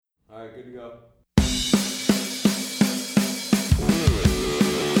Alright, good to go.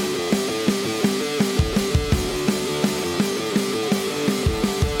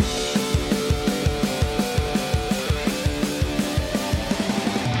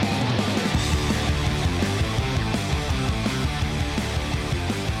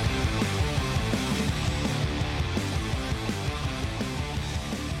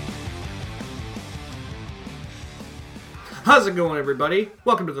 How's it going, everybody?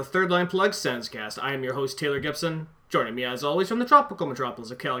 Welcome to the Third Line Plug Sensecast. I am your host, Taylor Gibson. Joining me, as always, from the tropical metropolis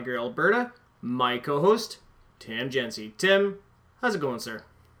of Calgary, Alberta, my co-host, Tim Jency. Tim, how's it going, sir?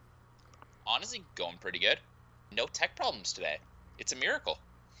 Honestly, going pretty good. No tech problems today. It's a miracle.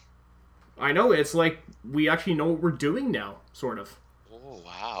 I know, it's like we actually know what we're doing now, sort of. Oh,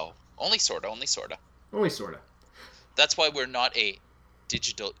 wow. Only sorta. Only sort of. That's why we're not a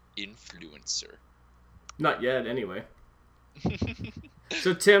digital influencer. Not yet, anyway.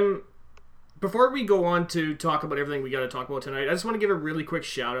 So, Tim, before we go on to talk about everything we got to talk about tonight, I just want to give a really quick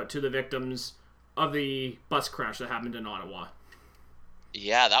shout out to the victims of the bus crash that happened in Ottawa.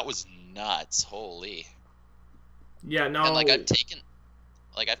 Yeah, that was nuts. Holy. Yeah, no. And I've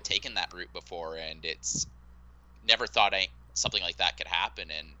taken that route before, and it's never thought something like that could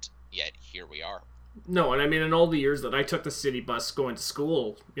happen, and yet here we are. No, and I mean, in all the years that I took the city bus going to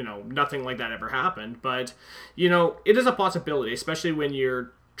school, nothing like that ever happened. But, it is a possibility, especially when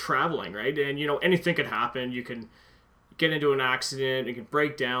you're traveling, right? And, anything could happen. You can get into an accident, you can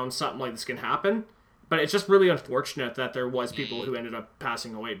break down, something like this can happen. But it's just really unfortunate that there was people who ended up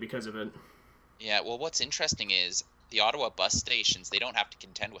passing away because of it. Yeah, well, what's interesting is the Ottawa bus stations, they don't have to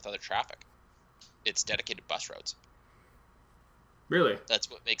contend with other traffic. It's dedicated bus roads. Really? That's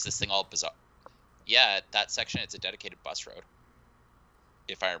what makes this thing all bizarre. Yeah, that section, it's a dedicated bus road,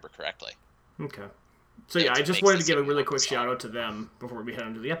 if I remember correctly. Okay. So yeah, I just wanted to give a really quick shout out to them before we head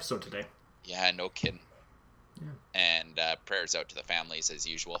into the episode today. Yeah, no kidding. Yeah. And prayers out to the families as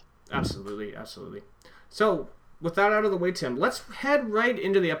usual. Absolutely, absolutely. So, with that out of the way, Tim, let's head right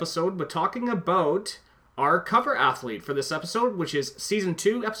into the episode with talking about our cover athlete for this episode, which is Season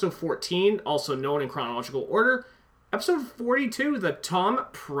 2, Episode 14, also known in chronological order, Episode 42, the Tom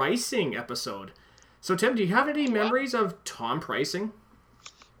Pricing episode. So, Tim, do you have any memories of Tom Pricing?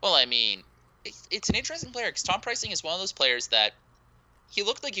 Well, I mean, it's an interesting player, because Tom Pricing is one of those players that he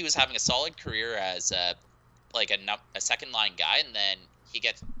looked like he was having a solid career as a second-line guy, and then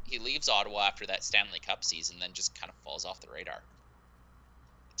he leaves Ottawa after that Stanley Cup season, then just kind of falls off the radar.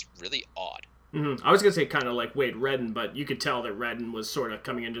 It's really odd. Mm-hmm. I was going to say kind of like Wade Redden, but you could tell that Redden was sort of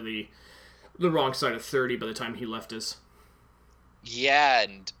coming into the wrong side of 30 by the time he left us. Yeah,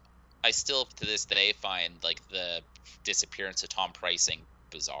 and I still, to this day, find the disappearance of Tom Pricing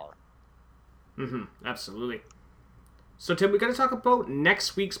bizarre. Mm-hmm. Absolutely. So, Tim, we got to talk about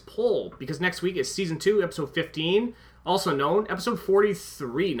next week's poll, because next week is Season 2, Episode 15, also known Episode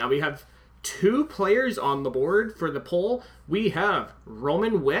 43. Now, we have two players on the board for the poll. We have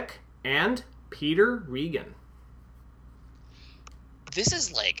Roman Wick and Peter Regan. This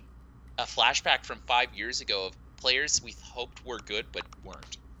is like a flashback from 5 years ago of players we hoped were good but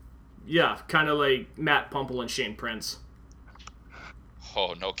weren't. Yeah, kind of like Matt Pumple and Shane Prince.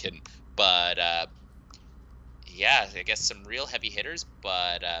 Oh, no kidding. But, yeah, I guess some real heavy hitters,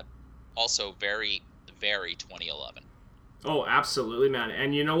 but also very, very 2011. Oh, absolutely, man.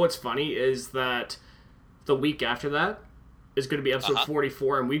 And you know what's funny is that the week after that is going to be episode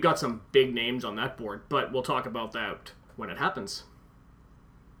 44, and we've got some big names on that board, but we'll talk about that when it happens.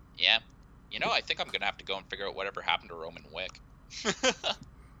 Yeah. I think I'm going to have to go and figure out whatever happened to Roman Wick.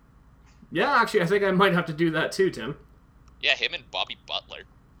 Yeah, actually, I think I might have to do that too, Tim. Yeah, him and Bobby Butler.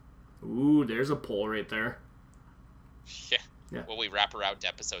 Ooh, there's a poll right there. Yeah. Will we wrap around to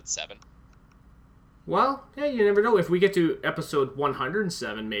episode 7? Well, yeah, you never know. If we get to episode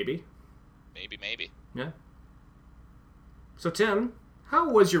 107, maybe. Maybe. Yeah. So, Tim, how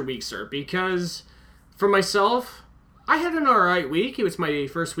was your week, sir? Because for myself, I had an alright week. It was my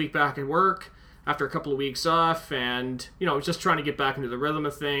first week back at work after a couple of weeks off, and, just trying to get back into the rhythm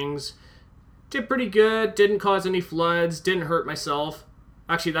of things. Did pretty good, didn't cause any floods, didn't hurt myself.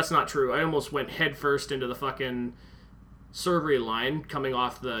 Actually, that's not true. I almost went headfirst into the fucking servery line coming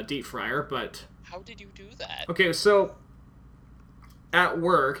off the deep fryer, but... How did you do that? Okay, so at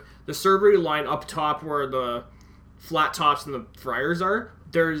work, the servery line up top where the flat tops and the fryers are,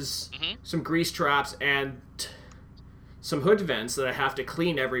 there's some grease traps and some hood vents that I have to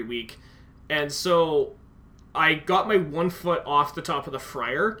clean every week. And so I got my one foot off the top of the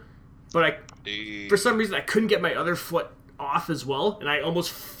fryer, but for some reason I couldn't get my other foot off as well, and I almost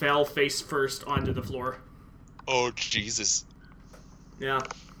fell face first onto the floor. Oh, Jesus. Yeah.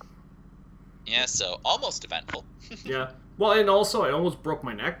 Yeah, so almost eventful. Yeah. Well, and also I almost broke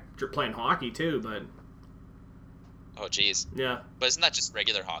my neck playing hockey too, but... Oh, geez. Yeah. But isn't that just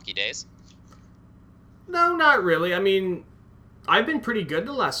regular hockey days? No, not really. I mean, I've been pretty good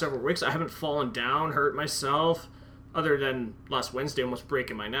the last several weeks. I haven't fallen down, hurt myself, other than last Wednesday almost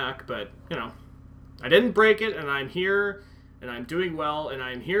breaking my neck. But, I didn't break it, and I'm here, and I'm doing well, and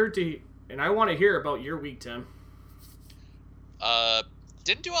I'm here to... And I want to hear about your week, Tim.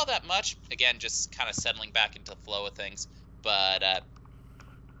 Didn't do all that much. Again, just kind of settling back into the flow of things. But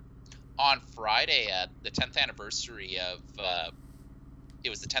on Friday, the 10th anniversary of it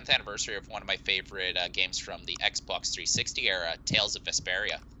was the 10th anniversary of one of my favorite games from the Xbox 360 era, Tales of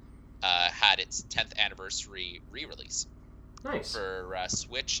Vesperia, had its 10th anniversary re-release. Nice. For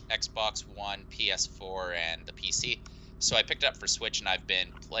Switch, Xbox One, PS4, and the PC. So I picked it up for Switch, and I've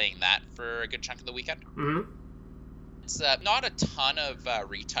been playing that for a good chunk of the weekend. Mm-hmm. It's not a ton of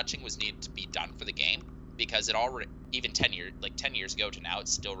retouching was needed to be done for the game, because it already, even 10 years ago to now,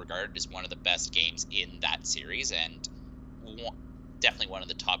 it's still regarded as one of the best games in that series, and definitely one of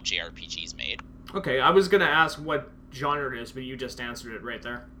the top JRPGs made. Okay, I was going to ask what genre it is, but you just answered it right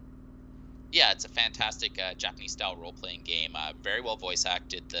there. Yeah, it's a fantastic Japanese-style role-playing game. Very well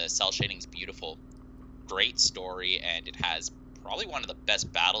voice-acted. The cell shading's beautiful. Great story, and it has probably one of the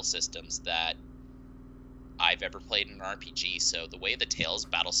best battle systems that I've ever played in an RPG. So the way the Tales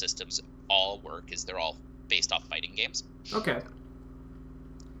battle systems all work is they're all based off fighting games. Okay.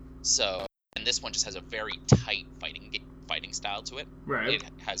 So, and this one just has a very tight fighting style to it. Right.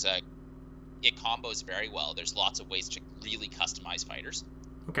 It combos very well. There's lots of ways to really customize fighters.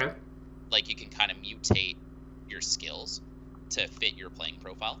 Okay. Like, you can kind of mutate your skills to fit your playing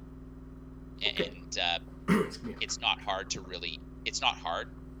profile. Okay. And it's not hard to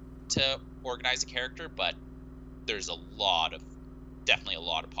organize a character, but there's definitely a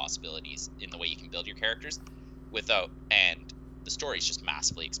lot of possibilities in the way you can build your characters and the story is just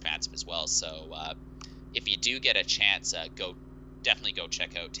massively expansive as well. So if you do get a chance, definitely go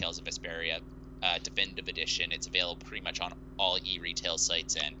check out Tales of Vesperia Definitive Edition. It's available pretty much on all e-retail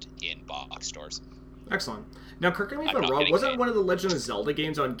sites and in box stores. Excellent. Now, correct me if I'm wrong, wasn't one of the Legend of Zelda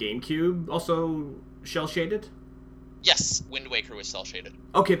games on GameCube also cel-shaded? Yes, Wind Waker was cel-shaded.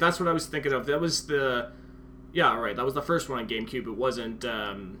 Okay, that's what I was thinking of. That was the... Yeah, right, that was the first one on GameCube. It wasn't...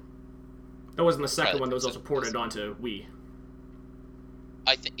 That wasn't the second one that was also ported onto Wii.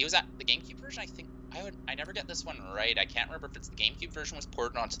 I think it was at the GameCube version. I never get this one right. I can't remember if it's the GameCube version was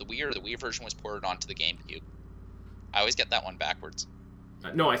ported onto the Wii or the Wii version was ported onto the GameCube. I always get that one backwards.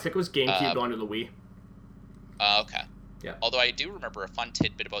 No, I think it was GameCube onto the Wii. Okay. Yeah. Although I do remember a fun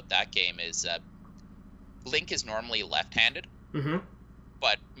tidbit about that game is Link is normally left-handed,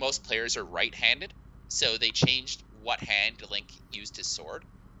 but most players are right-handed, so they changed what hand Link used his sword.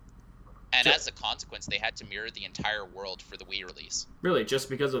 And as a consequence, they had to mirror the entire world for the Wii release. Really? Just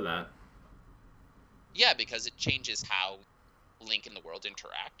because of that? Yeah, because it changes how Link and the world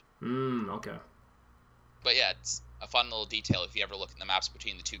interact. Okay. But yeah, it's a fun little detail if you ever look at the maps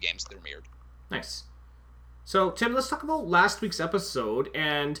between the two games, they're mirrored. Nice. So, Tim, let's talk about last week's episode.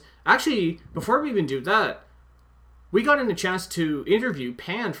 And actually, before we even do that, we got in a chance to interview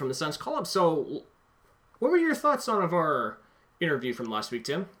Pan from the Suns Call-Up. So, what were your thoughts on our interview from last week,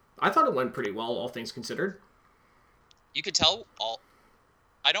 Tim? I thought it went pretty well, all things considered. You could tell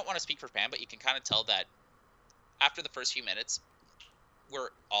I don't want to speak for Pan, but you can kind of tell that after the first few minutes, we're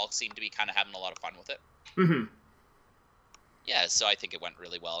all seemed to be kind of having a lot of fun with it. Mm-hmm. Yeah, so I think it went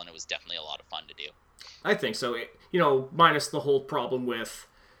really well, and it was definitely a lot of fun to do. I think so. Minus the whole problem with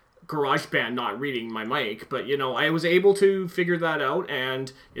GarageBand not reading my mic, but, I was able to figure that out,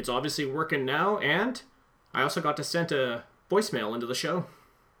 and it's obviously working now, and I also got to send a voicemail into the show.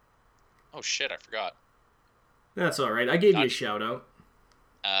 Oh, shit, I forgot. That's all right. I gave you a shout-out.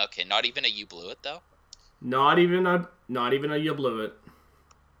 Okay, not even a you blew it, though? Not even a you blew it.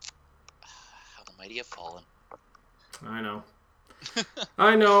 How the mighty have fallen. I know.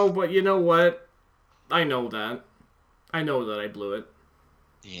 I know, but you know what? I know that I blew it.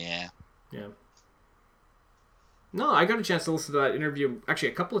 Yeah. Yeah. No, I got a chance to listen to that interview actually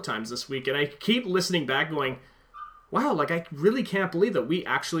a couple of times this week, and I keep listening back going, wow, I really can't believe that we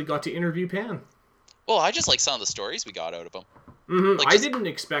actually got to interview Pan. Well, I just like some of the stories we got out of him. Mm-hmm. I didn't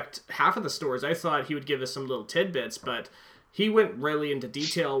expect half of the stories. I thought he would give us some little tidbits, but he went really into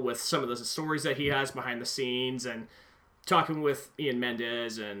detail with some of the stories that he has behind the scenes, and talking with Ian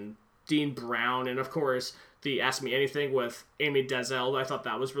Mendes and Dean Brown, and of course the Ask Me Anything with Amy Dazelle. I thought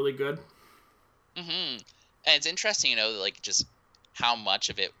that was really good. Mm-hmm. And it's interesting, just how much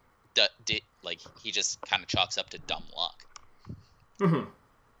of it he just kind of chalks up to dumb luck. Mm-hmm.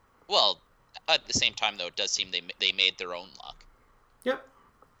 Well, At the same time, though, it does seem they made their own luck. Yep.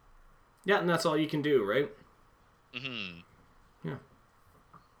 Yeah, and that's all you can do, right? Mm-hmm. Yeah.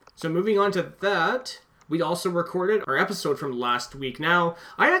 So moving on to that, we also recorded our episode from last week. Now,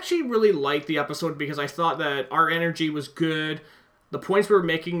 I actually really liked the episode because I thought that our energy was good, the points we were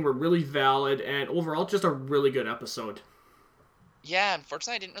making were really valid, and overall, just a really good episode. Yeah,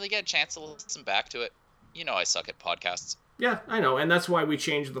 unfortunately, I didn't really get a chance to listen back to it. You know I suck at podcasts. Yeah, I know, and that's why we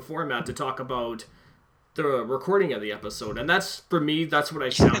changed the format to talk about the recording of the episode. And that's, for me, that's what I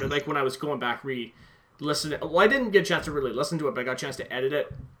sounded like when I was going back listening. Well, I didn't get a chance to really listen to it, but I got a chance to edit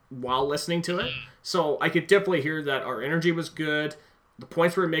it while listening to it. So I could definitely hear that our energy was good, the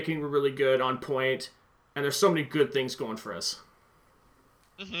points we were making were really good, on point, and there's so many good things going for us.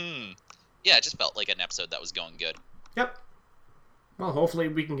 Mm-hmm. Yeah, it just felt like an episode that was going good. Yep. Well, hopefully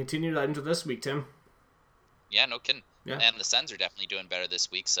we can continue that into this week, Tim. Yeah, no kidding. Yeah. And the Sens are definitely doing better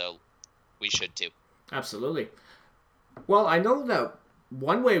this week, so we should too. Absolutely. Well, I know that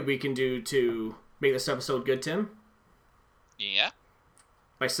one way we can do to make this episode good, Tim. Yeah?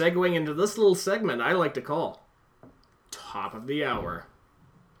 By segueing into this little segment I like to call Top of the Hour.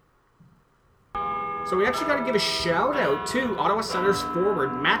 So we actually got to give a shout out to Ottawa Senators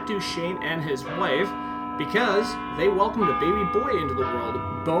forward Matt Duchene and his wife because they welcomed a baby boy into the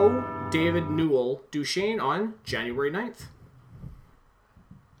world, Beau David Newell Duchene, on January 9th.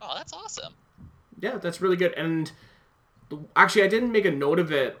 Oh, that's awesome. Yeah, that's really good. And actually, I didn't make a note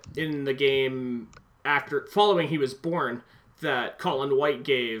of it in the game following he was born, that Colin White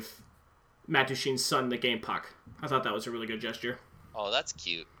gave Matt Duchene's son the game puck. I thought that was a really good gesture. Oh, that's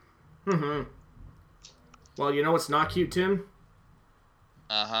cute. Mm-hmm. Well, you know what's not cute, Tim?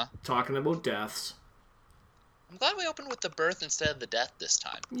 Uh-huh. Talking about deaths. I'm glad we opened with the birth instead of the death this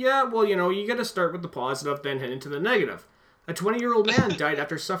time. Yeah, well, you gotta start with the positive, then head into the negative. A 20-year-old man died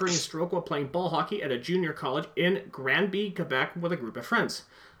after suffering a stroke while playing ball hockey at a junior college in Granby, Quebec, with a group of friends.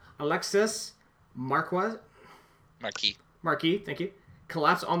 Alexis Marquis, thank you,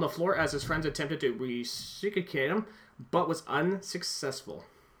 collapsed on the floor as his friends attempted to resuscitate him, but was unsuccessful.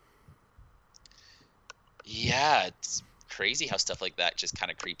 Yeah, it's crazy how stuff like that just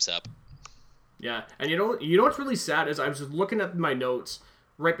kind of creeps up. Yeah, and you know what's really sad is I was looking at my notes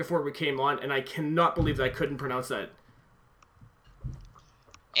right before we came on, and I cannot believe that I couldn't pronounce that.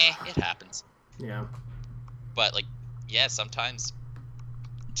 It happens. Yeah. But, yeah, sometimes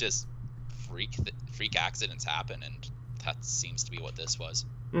just freak accidents happen, and that seems to be what this was.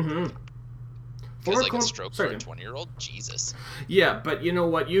 Mm-hmm. Because, a stroke for a 20-year-old? Jesus. Yeah, but you know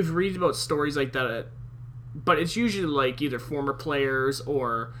what? You've read about stories like that, but it's usually, either former players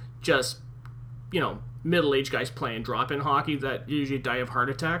or just, middle-aged guys playing drop-in hockey that usually die of heart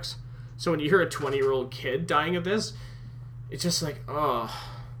attacks. So when you hear a 20-year-old kid dying of this, it's just like, oh,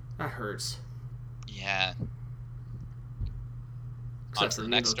 that hurts. Yeah. On to the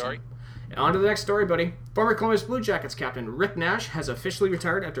next story. On to the next story, buddy. Former Columbus Blue Jackets captain Rick Nash has officially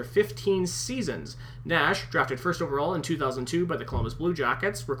retired after 15 seasons. Nash, drafted first overall in 2002 by the Columbus Blue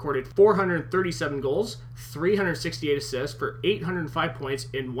Jackets, recorded 437 goals, 368 assists for 805 points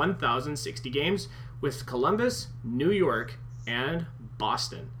in 1,060 games with Columbus, New York, and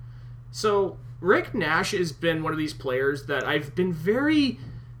Boston. So, Rick Nash has been one of these players that I've been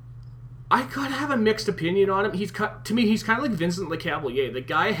I gotta have a mixed opinion on him. To me, he's kind of like Vincent Lecavalier. The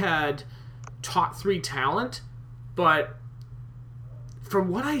guy had top 3 talent, but from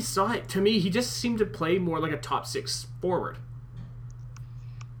what I saw, to me, he just seemed to play more like a top 6 forward.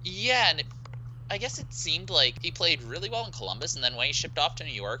 Yeah, and I guess it seemed like he played really well in Columbus, and then when he shipped off to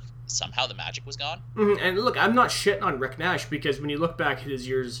New York, somehow the magic was gone. Mm-hmm. And look, I'm not shitting on Rick Nash, because when you look back at his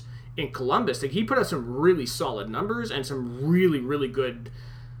years in Columbus, he put out some really solid numbers and some really, really good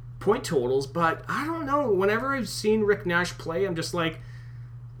point totals, but I don't know. Whenever I've seen Rick Nash play, I'm just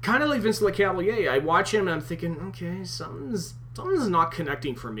kind of like Vince Lecavalier. I watch him and I'm thinking, okay, something's not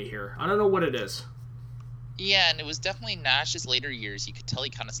connecting for me here. I don't know what it is. Yeah, and it was definitely Nash's later years. You could tell he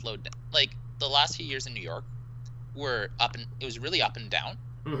kind of slowed down. The last few years in New York were it was really up and down.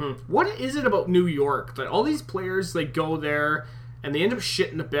 Mm-hmm. What is it about New York that all these players go there and they end up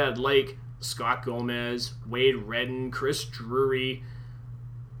shitting the bed, like Scott Gomez, Wade Redden, Chris Drury?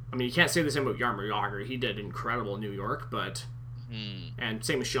 I mean, you can't say the same about Jaromir Jagr. He did incredible in New York, but... And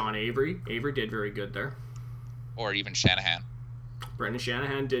same with Sean Avery. Avery did very good there. Or even Shanahan. Brendan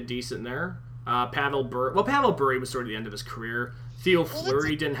Shanahan did decent there. Pavel Bure... Well, Pavel Bure was sort of the end of his career. Theo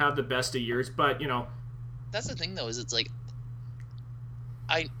Fleury didn't have the best of years, but, That's the thing, though, is it's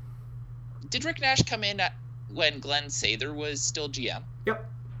Did Rick Nash come in when Glenn Sather was still GM? Yep.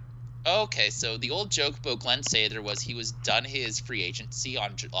 Okay, so the old joke about Glenn Sather was he was done his free agency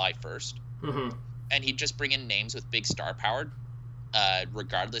on July 1st. Mm-hmm. and he'd just bring in names with big star power,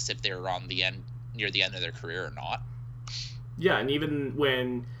 regardless if they were on the end near the end of their career or not. Yeah, and even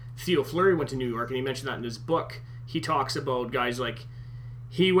when Theo Fleury went to New York, and he mentioned that in his book, he talks about guys like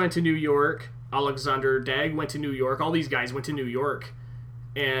he went to New York, Alexander Dag went to New York, all these guys went to New York,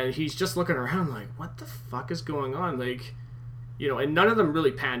 and he's just looking around like, what the fuck is going on? Like, and none of them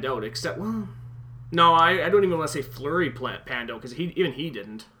really panned out, except, well, no, I don't even want to say Fleury panned out, because even he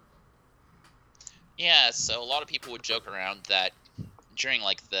didn't. Yeah, so a lot of people would joke around that during,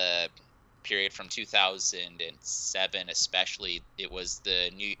 like, the period from 2007 especially, it was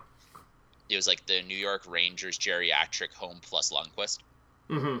like the New York Rangers geriatric home plus Lundqvist.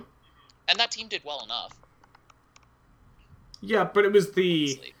 Mm-hmm. And that team did well enough. Yeah, but it was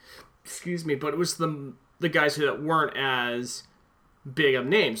Honestly. but it was the guys that weren't as big of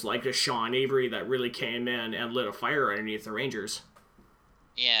names, like a Sean Avery that really came in and lit a fire underneath the Rangers.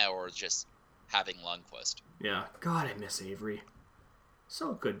 Yeah, or just having Lundqvist. Yeah. God, I miss Avery.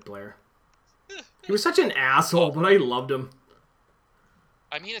 So good player. He was such an asshole, but I loved him.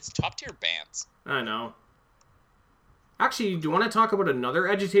 I mean, it's top tier bands. I know. Actually, do you want to talk about another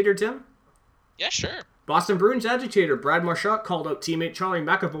agitator, Tim? Yeah, sure. Boston Bruins agitator Brad Marchand called out teammate Charlie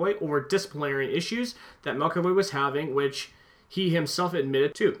McAvoy over disciplinary issues that McAvoy was having, which he himself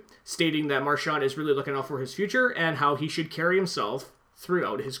admitted to, stating that Marchand is really looking out for his future and how he should carry himself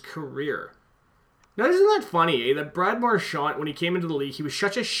throughout his career. Now, isn't that funny, eh? That Brad Marchand, when he came into the league, he was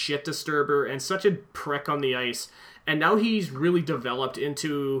such a shit disturber and such a prick on the ice, and now he's really developed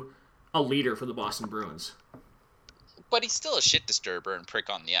into a leader for the Boston Bruins. But he's still a shit disturber and prick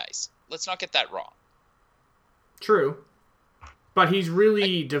on the ice. Let's not get that wrong. True. But he's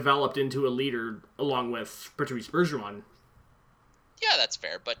really developed into a leader along with Patrice Bergeron. Yeah, that's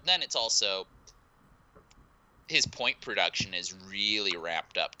fair. But then it's also his point production is really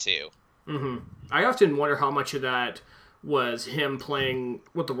ramped up too. Mm-hmm. I often wonder how much of that was him playing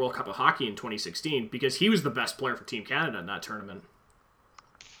with the World Cup of Hockey in 2016, because he was the best player for Team Canada in that tournament.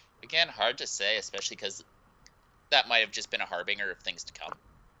 Again, hard to say, especially because that might have just been a harbinger of things to come.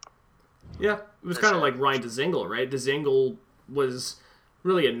 Yeah, it was kind of like Ryan Dzingel, right? Dzingel was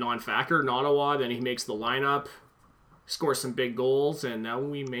really a non-factor in Ottawa, then he makes the lineup, scores some big goals, and now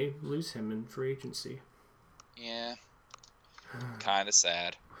we may lose him in free agency. Yeah. Kind of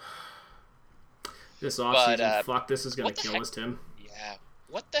sad. This offseason, fuck, this is going to kill us, Tim. Yeah.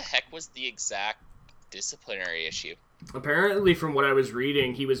 What the heck was the exact disciplinary issue? Apparently, from what I was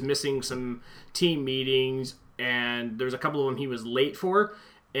reading, he was missing some team meetings, and there's a couple of them he was late for,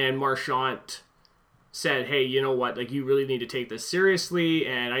 and Marchand said, hey, you know what, like, you really need to take this seriously,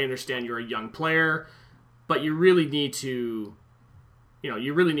 and I understand you're a young player, but you really need to,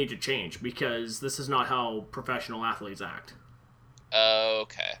 change, because this is not how professional athletes act.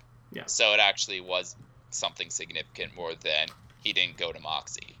 Okay. Yeah. So it actually was something significant more than he didn't go to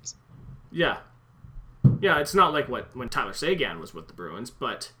Moxie. Yeah. Yeah, it's not like when Tyler Seguin was with the Bruins,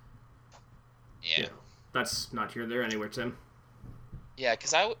 but yeah, that's not here, there, anywhere, Tim. Yeah,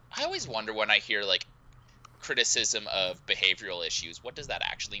 because I always wonder when I hear, like, criticism of behavioral issues, what does that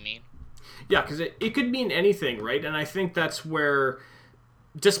actually mean? Yeah, because it could mean anything, right? And I think that's where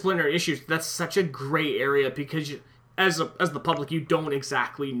disciplinary issues, that's such a gray area, because as the public, you don't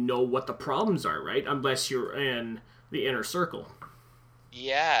exactly know what the problems are, right? Unless you're in the inner circle.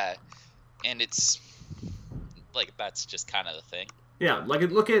 Yeah, and it's, like, that's just kind of the thing. Yeah, like,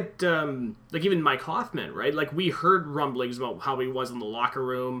 look at, like, even Mike Hoffman, right? Like, we heard rumblings about how he was in the locker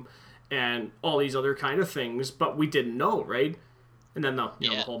room and all these other kind of things, but we didn't know, right? And then the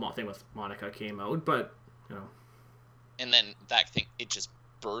whole thing with Monica came out, but, And then that thing, it just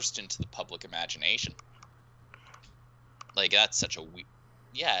burst into the public imagination. Like, that's such a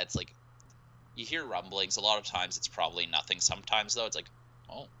yeah, it's like, you hear rumblings, a lot of times it's probably nothing. Sometimes, though, it's like,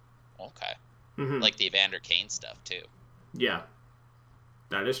 oh, okay. Mm-hmm. Like the Evander Kane stuff, too. Yeah.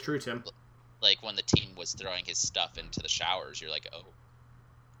 That is true, Tim. Like, when the team was throwing his stuff into the showers, you're like, oh,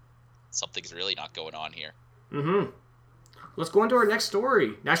 something's really not going on here. Mm-hmm. Let's go into our next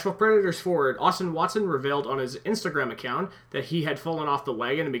story. Nashville Predators forward Austin Watson revealed on his Instagram account that he had fallen off the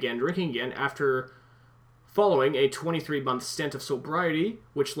wagon and began drinking again after following a 23-month stint of sobriety,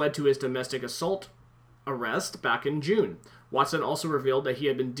 which led to his domestic assault arrest back in June. Watson also revealed that he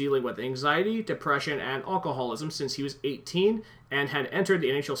had been dealing with anxiety, depression, and alcoholism since he was 18 and had entered the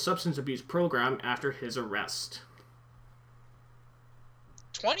NHL substance abuse program after his arrest.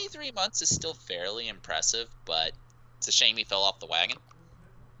 23 months is still fairly impressive, but it's a shame he fell off the wagon.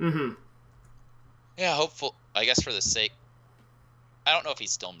 Mm-hmm. Yeah, hopeful. I guess for the sake... I don't know if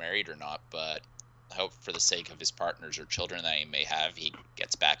he's still married or not, but hope for the sake of his partners or children that he may have, he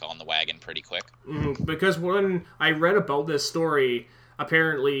gets back on the wagon pretty quick. Because when I read about this story,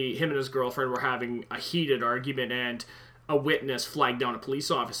 apparently him and his girlfriend were having a heated argument, and a witness flagged down a police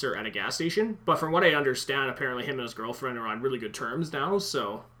officer at a gas station. But from what I understand, apparently him and his girlfriend are on really good terms now,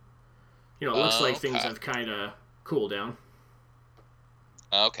 so, it looks like things have kind of cooled down.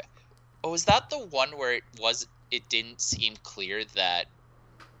 Okay. Oh, was that the one where it didn't seem clear that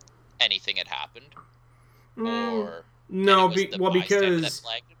anything had happened? Or no, because that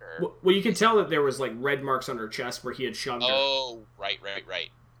flagged it, or... well, you could tell that there was like red marks on her chest where he had shoved her. Oh, right.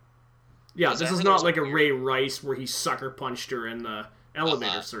 Yeah, this is not like a Ray Rice where he sucker punched her in the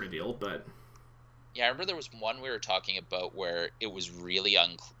elevator sort of deal, but... Yeah, I remember there was one we were talking about where it was really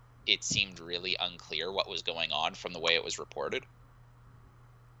it seemed really unclear what was going on from the way it was reported.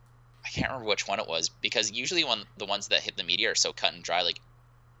 I can't remember which one it was, because usually the ones that hit the media are so cut and dry, like,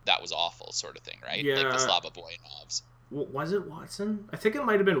 that was awful sort of thing, right? Yeah. Like the Slava Boyanovs. Was it Watson? I think it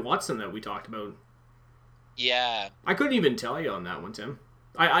might have been Watson that we talked about. Yeah. I couldn't even tell you on that one, Tim.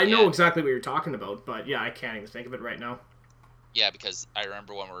 I know exactly what you're talking about, but yeah, I can't even think of it right now. Yeah, because I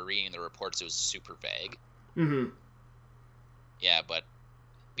remember when we were reading the reports, it was super vague. Mm-hmm. Yeah, but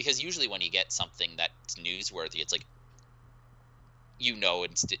because usually when you get something that's newsworthy, it's like, you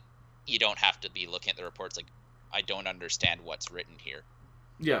don't have to be looking at the reports like, I don't understand what's written here.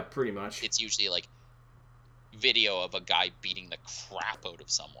 Yeah, pretty much. It's usually like video of a guy beating the crap out of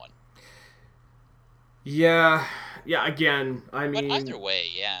someone. Yeah, again, I mean... But either way,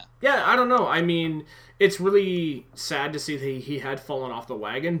 yeah. Yeah, I don't know. I mean, it's really sad to see that he had fallen off the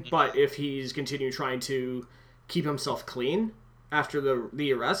wagon, but if he's continuing trying to keep himself clean after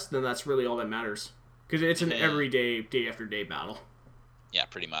the arrest, then that's really all that matters. Because it's an everyday, day after day battle. Yeah,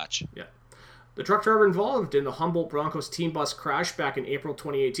 pretty much. Yeah. The truck driver involved in the Humboldt Broncos team bus crash back in April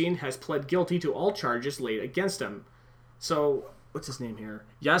 2018 has pled guilty to all charges laid against him. So, what's his name here?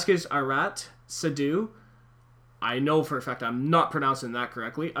 Yaskiz Arat Sadu, I know for a fact I'm not pronouncing that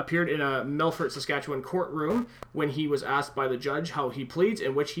correctly, appeared in a Melfort, Saskatchewan courtroom when he was asked by the judge how he pleads,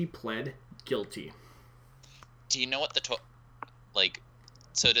 in which he pled guilty. Do you know what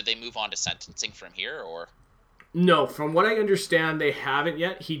so did they move on to sentencing from here, or? No, from what I understand, they haven't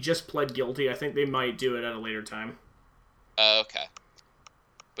yet. He just pled guilty. I think they might do it at a later time. Okay.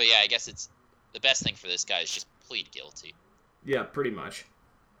 But yeah, I guess it's the best thing for this guy is just plead guilty. Yeah, pretty much.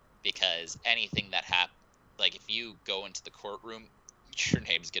 Because anything that happens, like if you go into the courtroom, your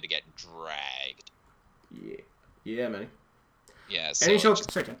name's gonna get dragged. Yeah, man. Yeah, so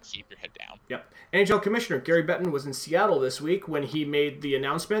keep your head down. Yep. NHL Commissioner Gary Bettman was in Seattle this week when he made the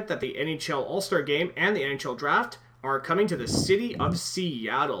announcement that the NHL All-Star Game and the NHL Draft are coming to the city of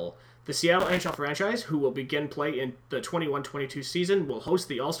Seattle. The Seattle NHL franchise, who will begin play in the 21-22 season, will host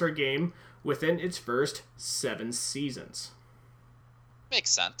the All-Star Game within its first 7 seasons.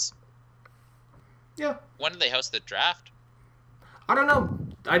 Makes sense. Yeah. When do they host the draft? I don't know.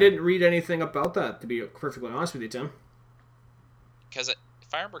 I didn't read anything about that, to be perfectly honest with you, Tim. Because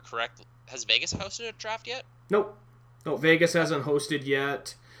if I remember correctly, has Vegas hosted a draft yet? Nope. No, Vegas hasn't hosted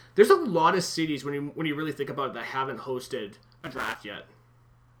yet. There's a lot of cities, when you really think about it, that haven't hosted a draft yet.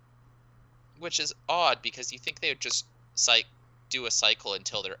 Which is odd, because you think they would just do a cycle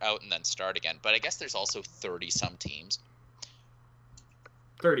until they're out and then start again. But I guess there's also 30-some teams.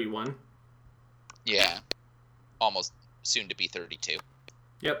 31. Yeah. Almost soon to be 32.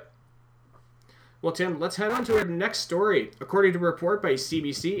 Yep. Well, Tim, let's head on to our next story. According to a report by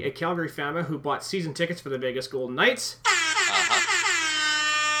CBC, a Calgary family who bought season tickets for the Vegas Golden Knights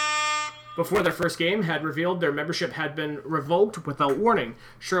before their first game had revealed their membership had been revoked without warning.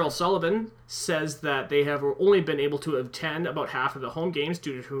 Cheryl Sullivan says that they have only been able to attend about half of the home games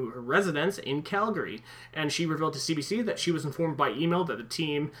due to her residence in Calgary. And she revealed to CBC that she was informed by email that the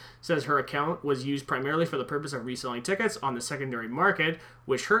team says her account was used primarily for the purpose of reselling tickets on the secondary market,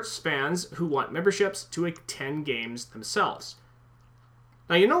 which hurts fans who want memberships to attend games themselves.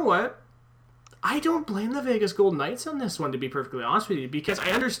 Now, you know what? I don't blame the Vegas Golden Knights on this one, to be perfectly honest with you, because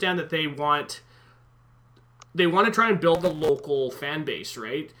I understand that they want to try and build a local fan base,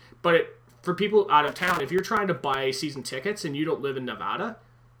 right? But for people out of town, if you're trying to buy season tickets and you don't live in Nevada,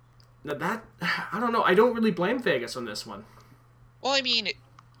 I don't know. I don't really blame Vegas on this one. Well, I mean,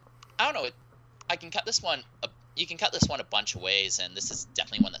 I don't know. I can cut this one. You can cut this one a bunch of ways, and this is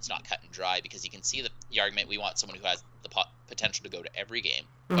definitely one that's not cut and dry, because you can see the argument we want someone who has the potential to go to every game,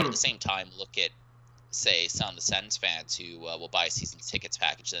 but at the same time, look at, say, some of the Sens fans who will buy a season tickets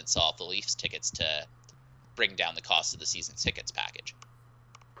package and then sell off the Leafs tickets to bring down the cost of the season tickets package.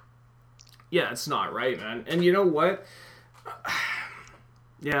 Yeah, it's not right, man. And you know what?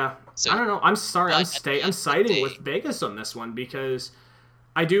 Yeah, So, I don't know. I'm sorry. I'm but at the end I'm of the siding day, with Vegas on this one because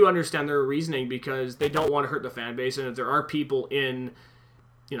I do understand their reasoning because they don't want to hurt the fan base, and if there are people in,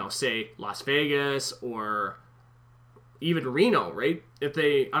 say Las Vegas or even Reno, right? If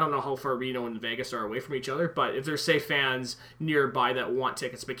they, I don't know how far Reno and Vegas are away from each other, but if there's say fans nearby that want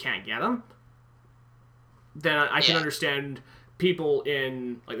tickets but can't get them, then I can yeah, understand people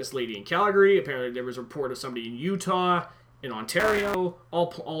in like this lady in Calgary. Apparently, there was a report of somebody in Utah, in Ontario,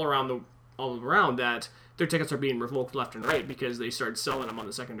 all around that their tickets are being revoked left and right because they started selling them on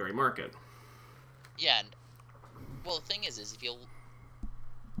the secondary market. yeah. And, well, the thing is if you,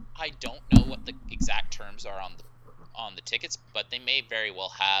 I don't know what the exact terms are on the tickets, but they may very well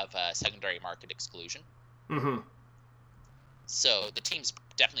have a secondary market exclusion. Mm-hmm. So the team's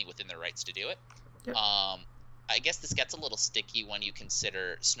definitely within their rights to do it. Yep. I guess this gets a little sticky when you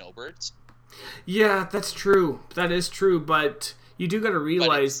consider snowbirds. Yeah, that's true. That is true, but you do got to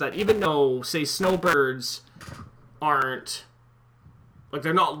realize that even though, say, snowbirds aren't like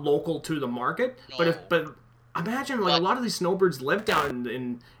they're not local to the market, No. but imagine like a lot of these snowbirds live down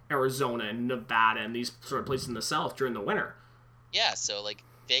in Arizona and Nevada and these sort of places in the South during the winter. Yeah, so like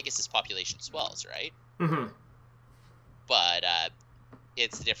Vegas's population swells, right? Mm-hmm. But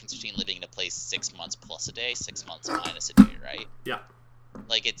it's the difference between living in a place 6 months plus a day, 6 months minus a day, right? Yeah.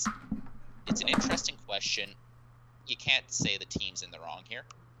 Like it's an interesting question. You can't say the team's in the wrong here.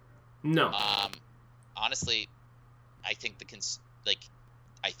 No. Honestly, I think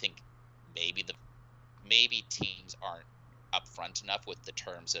I think maybe teams aren't upfront enough with the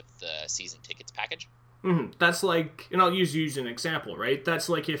terms of the season tickets package. Mm-hmm. That's like, and I'll use an example, right? That's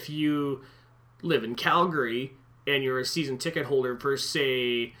like if you live in Calgary and you're a season ticket holder for,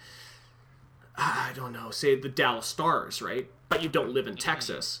 say, I don't know, say the Dallas Stars, right? But you don't live in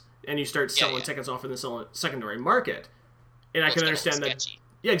Texas, and you start selling tickets off in the secondary market. And I can understand that.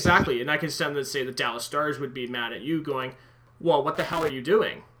 Yeah, exactly. And I can understand that, say, the Dallas Stars would be mad at you going, well, what the hell are you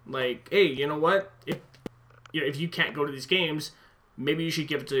doing? Like, hey, you know what? If you can't go to these games, maybe you should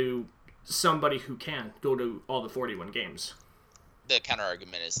give it to somebody who can go to all the 41 games. The counter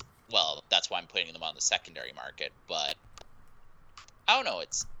argument is, well, that's why I'm putting them on the secondary market. But I don't know.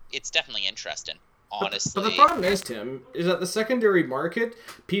 It's definitely interesting, honestly. But the problem is, Tim, is that the secondary market,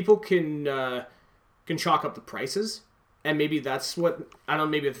 people can chalk up the prices, and maybe that's what, I don't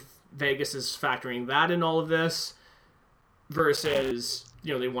know, maybe if Vegas is factoring that in all of this versus,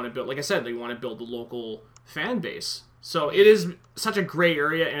 they want to build, like I said, they want to build the local fan base. So it is such a gray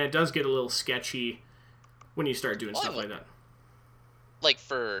area, and it does get a little sketchy when you start doing stuff like that. Like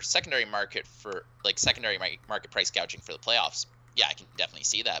for secondary market price gouging for the playoffs, yeah, I can definitely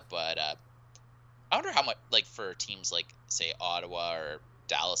see that. But I wonder how much, like for teams like say Ottawa or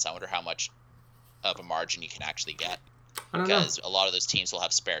Dallas, I wonder how much of a margin you can actually get. I don't know. Because a lot of those teams will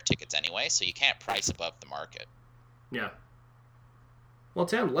have spare tickets anyway, so you can't price above the market. Yeah. Well,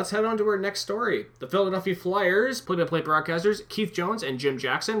 Tim, let's head on to our next story. The Philadelphia Flyers play-by-play broadcasters Keith Jones and Jim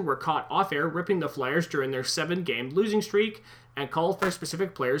Jackson were caught off-air ripping the Flyers during their 7-game losing streak and called for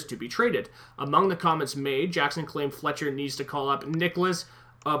specific players to be traded. Among the comments made, Jackson claimed Fletcher needs to call up Nicholas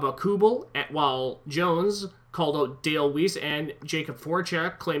Abakubel, while Jones called out Dale Weiss and Jacob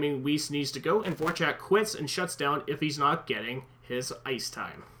Voracek, claiming Weiss needs to go, and Voracek quits and shuts down if he's not getting his ice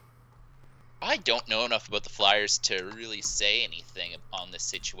time. I don't know enough about the Flyers to really say anything on this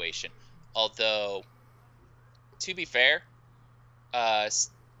situation. Although, to be fair, am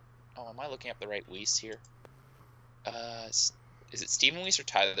I looking up the right Weiss here? Is it Stephen Weiss or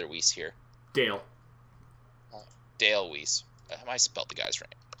Tyler Weiss here? Dale. Dale Weiss. Have I spelled the guy's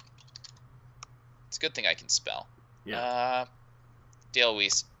right? It's a good thing I can spell. Yeah. Dale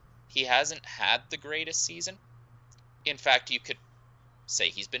Weiss. He hasn't had the greatest season. In fact, you could say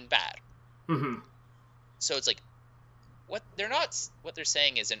he's been bad. Mm-hmm. So it's like, what they're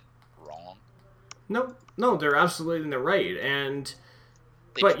saying isn't wrong. No, they're absolutely in the right,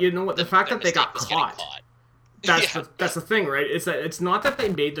 but you know what? The fact that they got caught. That's the thing, right? It's that it's not that they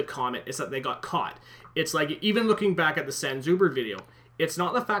made the comment; it's that they got caught. It's like even looking back at the San Zuber video, it's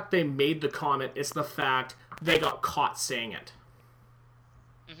not the fact they made the comment; it's the fact they got caught saying it.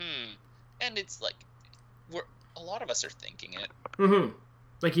 Mm-hmm. And it's like, a lot of us are thinking it. Mm-hmm.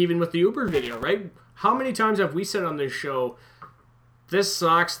 Like even with the Uber video, right? How many times have we said on this show, this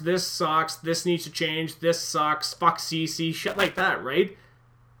sucks, this needs to change, this sucks, fuck CC, shit like that, right?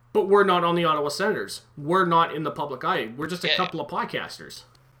 But we're not on the Ottawa Senators. We're not in the public eye. We're just a couple of podcasters.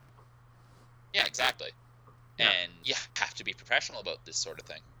 Yeah, exactly. Yeah. And you have to be professional about this sort of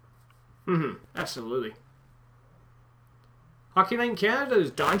thing. Mm-hmm. Absolutely. Hockey Night in Canada's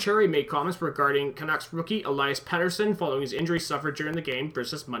Don Cherry made comments regarding Canucks rookie Elias Pettersson following his injury suffered during the game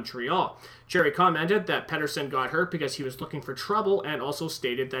versus Montreal. Cherry commented that Pettersson got hurt because he was looking for trouble and also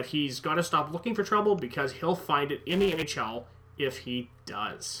stated that he's got to stop looking for trouble because he'll find it in the NHL if he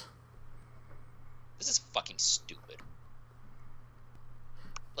does. This is fucking stupid.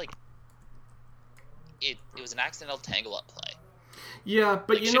 Like, it was an accidental tangle-up play. Yeah,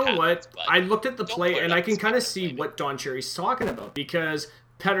 but like, you know happens, what? I looked at the play and I can kind of see play. what Don Cherry's talking about because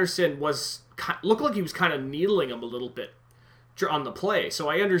Pettersson looked like he was kind of needling him a little bit on the play. So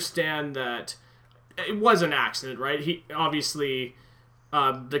I understand that it was an accident, right? He obviously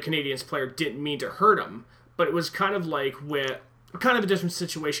the Canadiens player didn't mean to hurt him, but it was kind of like kind of a different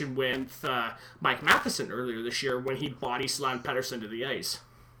situation with Mike Matheson earlier this year when he body slammed Pettersson to the ice.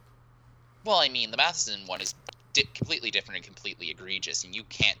 Well, I mean, the Matheson one is completely different and completely egregious, and you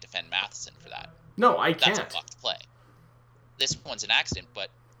can't defend Matheson for that. No, I can't. That's a fucked play. This one's an accident, but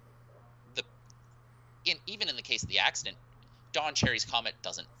even in the case of the accident, Don Cherry's comment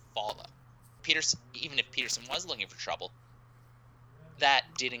doesn't follow. Even if Peterson was looking for trouble, that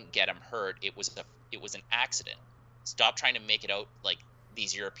didn't get him hurt. It was an accident. Stop trying to make it out like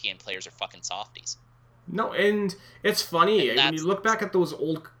these European players are fucking softies. No, and it's funny when you look back at those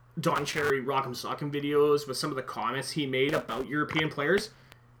old Don Cherry Rock'em Sock'em videos with some of the comments he made about European players,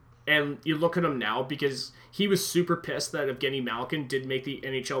 and you look at him now because he was super pissed that Evgeny Malkin did make the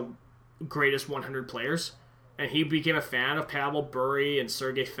NHL greatest 100 players, and he became a fan of Pavel Bure and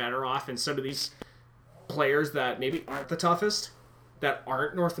Sergei Fedorov and some of these players that maybe aren't the toughest, that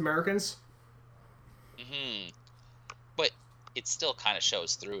aren't North Americans. But it still kind of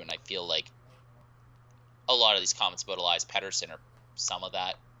shows through, and I feel like a lot of these comments about Elias Pettersson are some of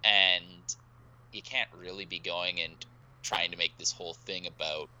that. And you can't really be going and trying to make this whole thing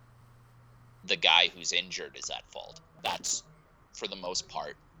about the guy who's injured is at fault. That's, for the most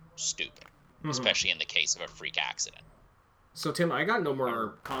part, stupid. Especially in the case of a freak accident. So, Tim, I got no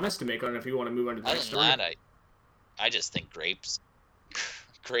more comments to make on it if you want to move on to the next story. Other than that, I just think Grapes'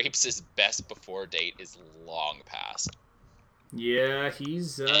 best before date is long past. Yeah,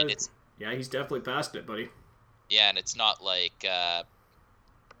 he's definitely past it, buddy. Yeah, and it's not like...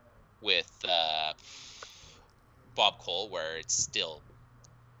 with Bob Cole, where it's still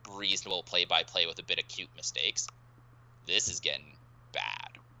reasonable play-by-play with a bit of cute mistakes. This is getting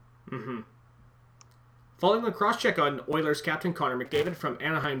bad. Following the cross-check on Oilers captain Connor McDavid from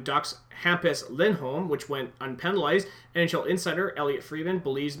Anaheim Ducks Hampus Lindholm, which went unpenalized, NHL insider Elliot Friedman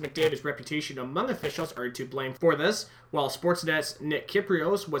believes McDavid's reputation among officials are to blame for this, while Sportsnet's Nick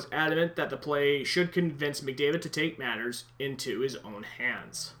Kyprios was adamant that the play should convince McDavid to take matters into his own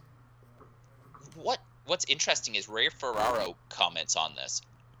hands. What's interesting is Ray Ferraro comments on this,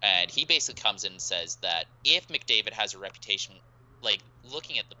 and he basically comes in and says that if McDavid has a reputation, like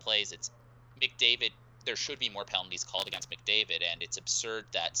looking at the plays, it's McDavid, there should be more penalties called against McDavid, and it's absurd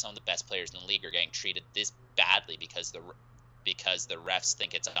that some of the best players in the league are getting treated this badly because the refs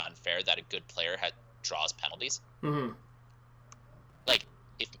think it's unfair that a good player draws penalties. Like,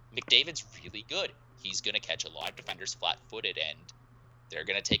 if McDavid's really good, he's going to catch a lot of defenders flat-footed, and they're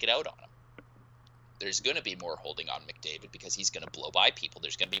going to take it out on him. There's going to be more holding on McDavid because he's going to blow by people.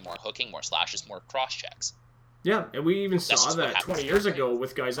 There's going to be more hooking, more slashes, more cross-checks. Yeah, and we even saw that 20 years ago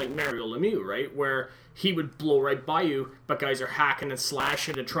with guys like Mario Lemieux, right? Where he would blow right by you, but guys are hacking and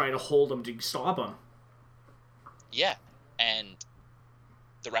slashing and trying to hold him to stop him. Yeah, and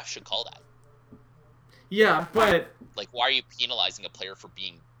the ref should call that. Yeah, but... Like, why are you penalizing a player for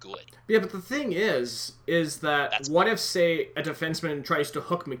being good? Yeah, but the thing is that what if, say, a defenseman tries to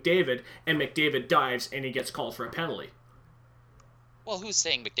hook McDavid, and McDavid dives, and he gets called for a penalty? Well, who's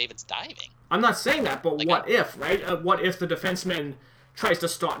saying McDavid's diving? I'm not saying that, but like, what if, right? What if the defenseman tries to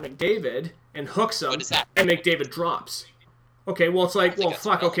stop McDavid and hooks him, and McDavid drops? Okay, well, it's like, well,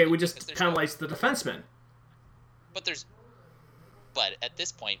 fuck, okay, we just penalize the defenseman. But at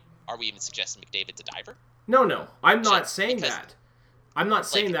this point, are we even suggesting McDavid's a diver? No, I'm not saying that. I'm not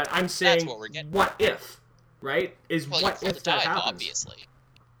saying that. I'm saying, what if, right? What if that happens? Obviously.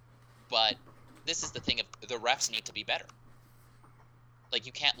 But this is the thing, the refs need to be better. Like,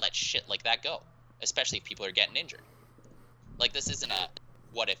 you can't let shit like that go, especially if people are getting injured. Like, this isn't a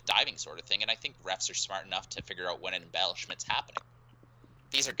what-if diving sort of thing, and I think refs are smart enough to figure out when an embellishment's happening.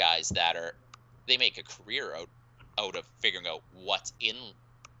 These are guys that they make a career out of figuring out what's in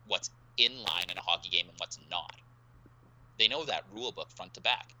line in a hockey game and what's not. They know that rule book front to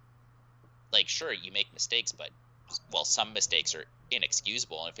back. Like, sure, you make mistakes, but, well, some mistakes are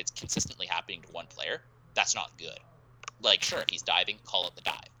inexcusable, and if it's consistently happening to one player, that's not good. Like, sure, if he's diving, call it the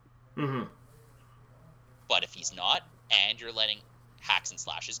dive. Mm-hmm. But if he's not, and you're letting hacks and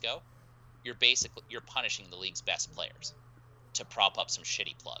slashes go, you're punishing the league's best players to prop up some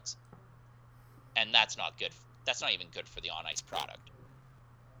shitty plugs. And that's not good. That's not even good for the on-ice product.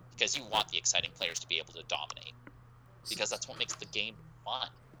 Because you want the exciting players to be able to dominate. Because that's what makes the game fun.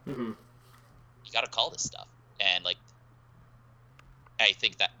 Mm-hmm. You got to call this stuff. And, like, I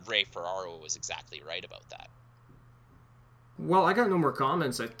think that Ray Ferraro was exactly right about that. Well, I got no more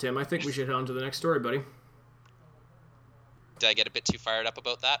comments, Tim. I think we should head on to the next story, buddy. Did I get a bit too fired up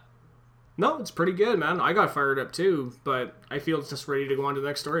about that? No, it's pretty good, man. I got fired up too, but I feel it's just ready to go on to the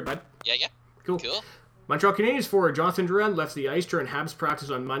next story, bud. Yeah. Cool. Montreal Canadiens forward Jonathan Drouin left the ice during Habs practice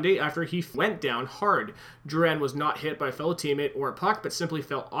on Monday after he went down hard. Drouin was not hit by a fellow teammate or a puck, but simply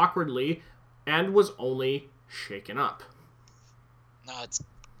fell awkwardly and was only shaken up. No, at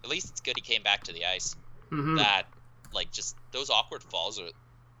least it's good he came back to the ice. Mm-hmm. That, like, just those awkward falls are,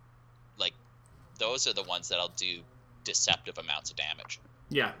 like, those are the ones that'll do deceptive amounts of damage.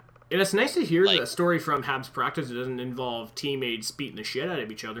 Yeah. And it's nice to hear like, the story from Habs practice that doesn't involve teammates beating the shit out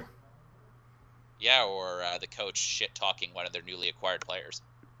of each other. Yeah, or the coach shit-talking one of their newly acquired players.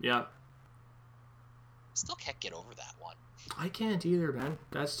 Yeah. Still can't get over that one. I can't either, man.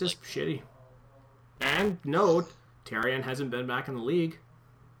 That's just shitty. And note, Therrien hasn't been back in the league.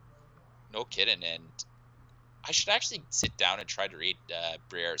 No kidding, and I should actually sit down and try to read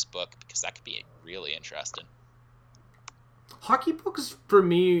Briere's book, because that could be really interesting. Hockey books, for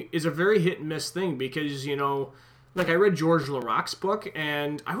me, is a very hit-and-miss thing, because, you know, like, I read George Larocque's book,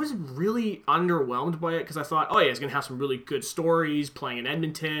 and I was really underwhelmed by it, because I thought, oh yeah, he's going to have some really good stories, playing in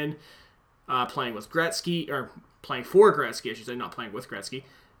Edmonton, playing with Gretzky, or playing for Gretzky, I should say, not playing with Gretzky.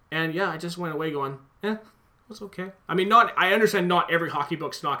 And yeah, I just went away going, it was okay. I mean, I understand not every hockey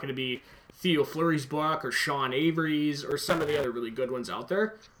book's not going to be Theo Fleury's book, or Sean Avery's, or some of the other really good ones out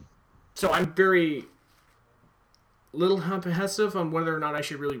there. So I'm very little apprehensive on whether or not I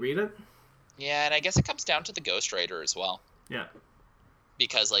should really read it. Yeah, and I guess it comes down to the ghostwriter as well. Yeah.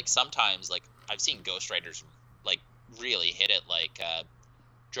 Because, like, sometimes, like, I've seen ghostwriters, like, really hit it, like,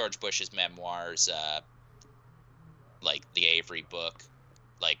 George Bush's memoirs, like, the Avery book,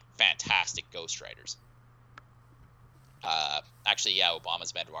 like, fantastic ghostwriters. Actually, yeah,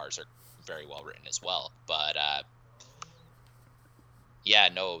 Obama's memoirs are very well written as well, but, yeah,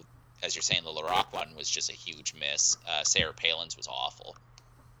 no, as you're saying, the Larocque one was just a huge miss. Sarah Palin's was awful.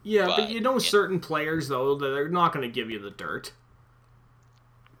 Yeah, but you know certain players, though, that they're not going to give you the dirt.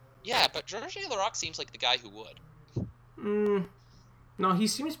 Yeah, but Georges Larocque seems like the guy who would. No, he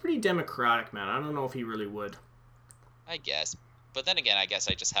seems pretty democratic, man. I don't know if he really would. I guess. But then again, I guess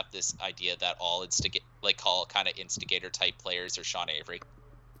I just have this idea that all kind of instigator-type players are Sean Avery.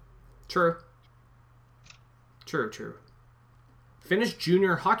 True. Finnish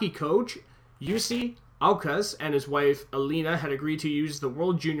junior hockey coach Jussi Aukas and his wife Alina had agreed to use the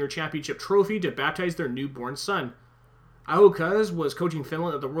World Junior Championship trophy to baptize their newborn son. Aukas was coaching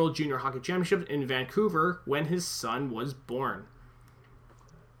Finland at the World Junior Hockey Championship in Vancouver when his son was born.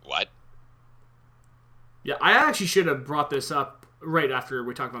 What? Yeah, I actually should have brought this up right after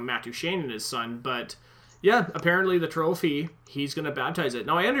we talked about Matt Duchene and his son, but yeah, apparently the trophy, he's going to baptize it.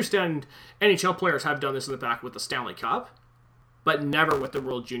 Now, I understand NHL players have done this in the past with the Stanley Cup, but never with the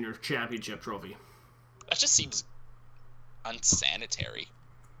World Junior Championship trophy. That just seems unsanitary.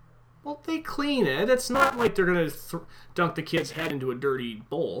 Well, they clean it. It's not like they're going to dunk the kid's head into a dirty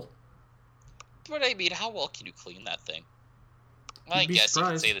bowl. But I mean, how well can you clean that thing? Well, I guess you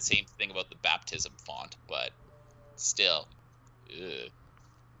could say the same thing about the baptism font, but still. Ugh.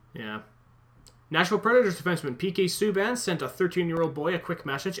 Yeah. Nashville Predators defenseman PK Subban sent a 13-year-old boy a quick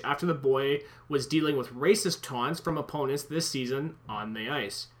message after the boy was dealing with racist taunts from opponents this season on the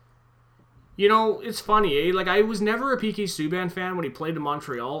ice. You know, it's funny, eh? Like, I was never a PK Subban fan when he played in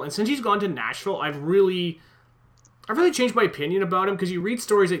Montreal, and since he's gone to Nashville, I've really changed my opinion about him, because you read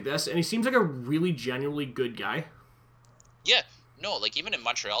stories like this, and he seems like a really genuinely good guy. Yeah, no, like, even in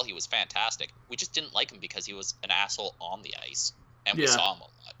Montreal, he was fantastic. We just didn't like him because he was an asshole on the ice, and we saw him a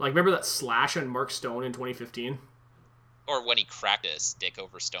lot. Like, remember that slash on Mark Stone in 2015? Or when he cracked a stick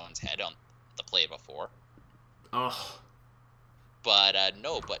over Stone's head on the play before. Ugh. But,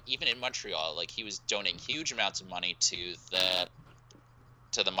 no, but even in Montreal, like, he was donating huge amounts of money to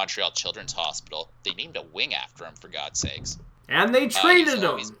the Montreal Children's Hospital. They named a wing after him, for God's sakes. And they traded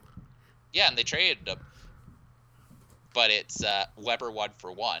him! Yeah, and they traded him. But it's Weber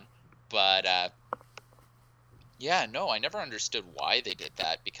 1-for-1. But, yeah, no, I never understood why they did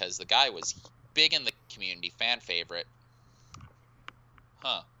that, because the guy was big in the community, fan favorite.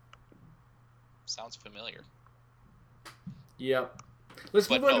 Huh. Sounds familiar. Yep. Let's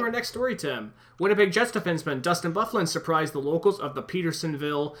But move on no. to our next story, Tim. Winnipeg Jets defenseman Dustin Byfuglien surprised the locals of the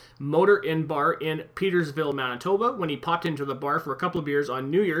Petersonville Motor Inn Bar in Petersville, Manitoba, when he popped into the bar for a couple of beers on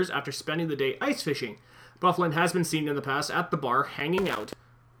New Year's after spending the day ice fishing. Byfuglien has been seen in the past at the bar hanging out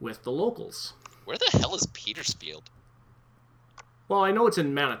with the locals. Where the hell is Petersfield? Well, I know it's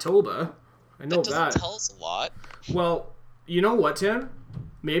in Manitoba. I know That doesn't that. tell us a lot. Well, you know what, Tim?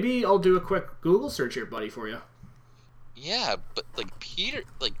 Maybe I'll do a quick Google search here, buddy, for you. Yeah, but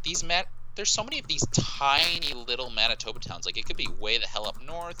there's so many of these tiny little Manitoba towns. Like, it could be way the hell up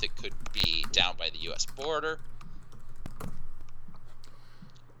north. It could be down by the U.S. border.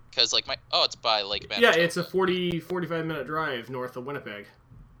 Because, it's by Lake Manitoba. Yeah, it's a 45-minute drive north of Winnipeg.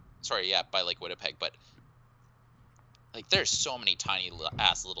 Sorry, yeah, by Lake Winnipeg. But, there's so many tiny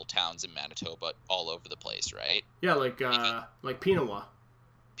ass little towns in Manitoba all over the place, right? Yeah, like Pinawa.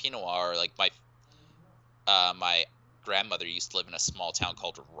 Pinawa, or my grandmother used to live in a small town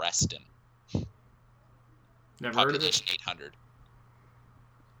called Reston. Never heard of it. Population 800.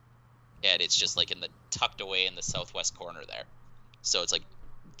 And it's just tucked away in the southwest corner there. So it's a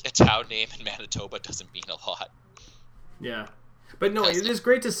town name in Manitoba doesn't mean a lot. Yeah. But no, it is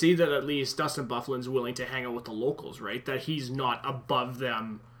great to see that at least Dustin Byfuglien's willing to hang out with the locals, right? That he's not above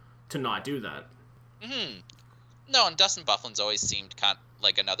them to not do that. Mm-hmm. No, and Dustin Byfuglien's always seemed kind of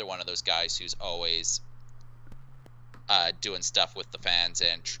like another one of those guys who's always doing stuff with the fans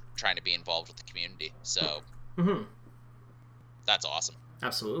and trying to be involved with the community. So that's awesome.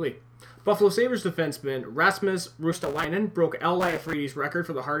 Absolutely. Buffalo Sabres defenseman Rasmus Ristolainen broke Al Lafrettie's record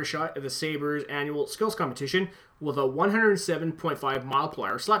for the hardest shot at the Sabres annual skills competition with a 107.5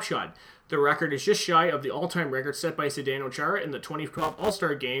 mile-per-hour slap shot. The record is just shy of the all-time record set by Zdeno Chara in the 2012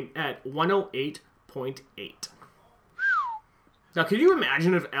 All-Star Game at 108.8. Now, could you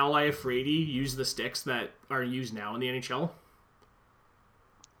imagine if Al Lafredie used the sticks that are used now in the NHL?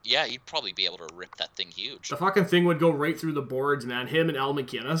 Yeah, you'd probably be able to rip that thing huge. The fucking thing would go right through the boards, man. Him and Al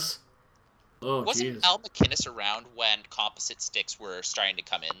MacInnis. Oh, Wasn't Jesus. Al MacInnis around when composite sticks were starting to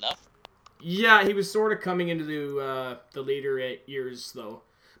come in, though? Yeah, he was sort of coming into the later years, though.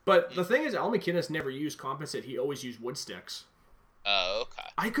 But the thing is, Al MacInnis never used composite. He always used wood sticks. Oh, okay.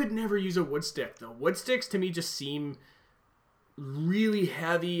 I could never use a wood stick, though. Wood sticks, to me, just seem really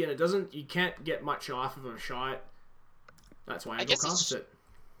heavy, and you can't get much off of a shot. That's why I go composite.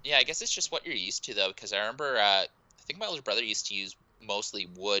 Yeah, I guess it's just what you're used to, though, because I remember, I think my older brother used to use mostly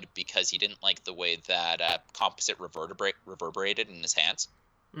wood because he didn't like the way that composite reverberated in his hands.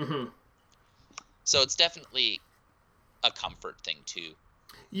 Mm-hmm. So it's definitely a comfort thing, too.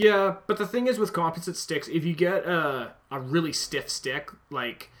 Yeah, but the thing is with composite sticks, if you get a really stiff stick,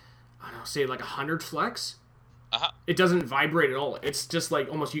 say 100 flex, it doesn't vibrate at all. It's just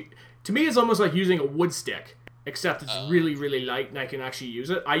to me, it's almost like using a wood stick. Except it's really, really light, and I can actually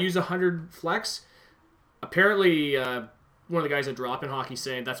use it. I use 100 flex. Apparently, one of the guys at Drop in Hockey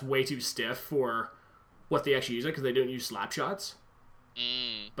saying that's way too stiff for what they actually use it, because they don't use slap shots.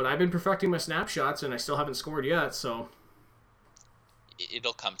 But I've been perfecting my snapshots, and I still haven't scored yet, so...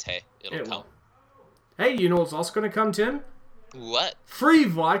 It'll come, Tay. It'll come. Hey, you know what's also going to come, Tim? What? Free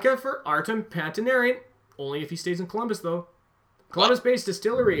vodka for Artem Pantanarian. Only if he stays in Columbus, though. Columbus-based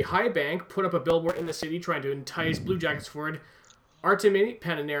distillery High Bank put up a billboard in the city trying to entice Blue Jackets forward Artemi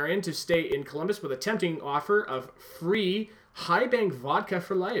Pananarian to stay in Columbus with a tempting offer of free High Bank vodka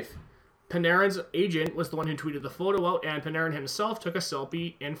for life. Panarin's agent was the one who tweeted the photo out, and Panarin himself took a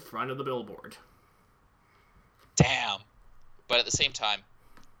selfie in front of the billboard. Damn. But at the same time,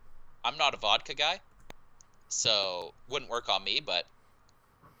 I'm not a vodka guy, so wouldn't work on me, but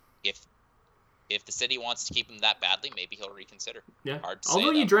if the city wants to keep him that badly, maybe he'll reconsider. Yeah. Hard to say.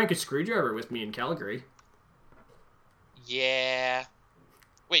 Although you drank a screwdriver with me in Calgary. Yeah.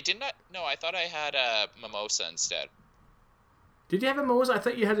 Wait, didn't I? No, I thought I had a mimosa instead. Did you have a mimosa? I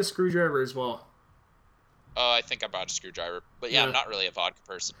thought you had a screwdriver as well. Oh, I think I brought a screwdriver. But yeah, I'm not really a vodka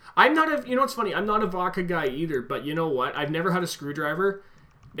person. I'm not a... You know what's funny? I'm not a vodka guy either, but you know what? I've never had a screwdriver,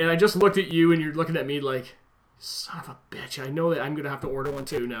 and I just looked at you, and you're looking at me like, son of a bitch, I know that I'm going to have to order one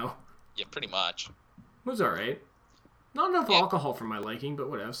too now. Yeah, pretty much. It was alright. Not enough alcohol for my liking, but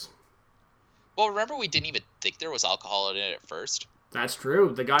whatevs. Well, remember we didn't even think there was alcohol in it at first? That's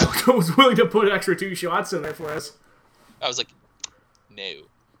true. The guy was willing to put an extra 2 shots in there for us. I was like, no.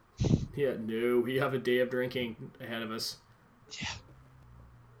 Yeah, no. We have a day of drinking ahead of us. Yeah.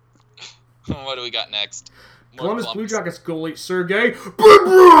 What do we got next? Columbus Blue Jackets goalie Sergei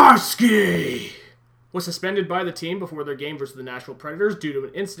Bobrovsky was suspended by the team before their game versus the Nashville Predators due to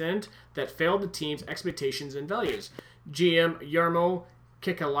an incident that failed the team's expectations and values. GM Jarmo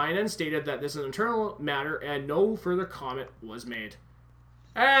Kekalainen stated that this is an internal matter and no further comment was made.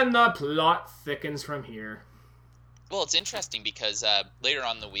 And the plot thickens from here. Well, it's interesting because later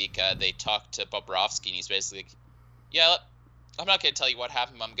on in the week, they talked to Bobrovsky, and he's basically like, yeah, I'm not going to tell you what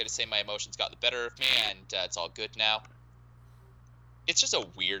happened. I'm going to say my emotions got the better of me, and it's all good now. It's just a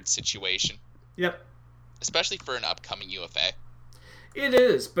weird situation. Yep. Especially for an upcoming UFA. It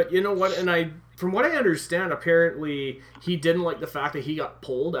is, but you know what? And from what I understand, apparently he didn't like the fact that he got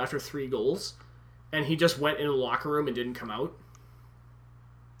pulled after 3 goals, and he just went in the locker room and didn't come out.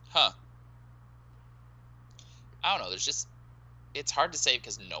 Huh. I don't know. It's hard to say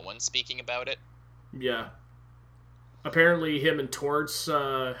because no one's speaking about it. Yeah. Apparently him and Torts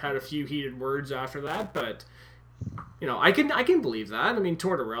had a few heated words after that, but you know, I can believe that. I mean,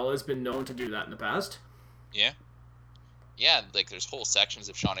 Tortorella has been known to do that in the past. Yeah. Yeah, like there's whole sections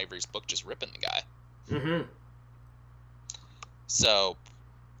of Sean Avery's book just ripping the guy. Mm-hmm. So,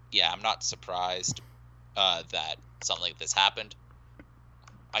 yeah, I'm not surprised that something like this happened.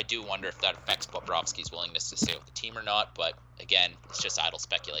 I do wonder if that affects Bobrovsky's willingness to stay with the team or not, but again, it's just idle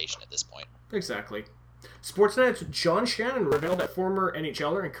speculation at this point. Exactly. Sportsnet's John Shannon revealed that former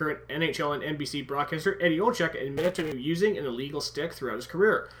NHLer and current NHL and NBC broadcaster Eddie Olczyk admitted to using an illegal stick throughout his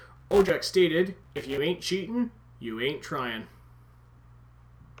career. Olczyk stated, "If you ain't cheating, you ain't trying."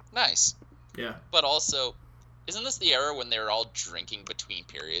 Nice. Yeah. But also, isn't this the era when they were all drinking between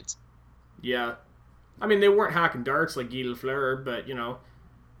periods? Yeah. I mean, they weren't hacking darts like Guy Lafleur, but, you know,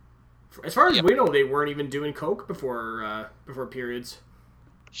 as far as we know, they weren't even doing coke before periods.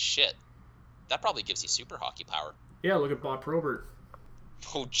 Shit. That probably gives you super hockey power. Yeah, look at Bob Probert.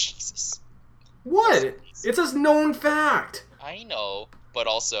 Oh, Jesus. What? It's a known fact. I know, but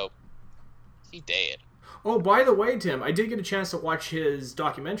also, he dead. Oh, by the way, Tim, I did get a chance to watch his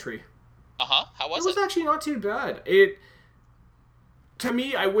documentary. Uh-huh. How was it? It was actually not too bad. To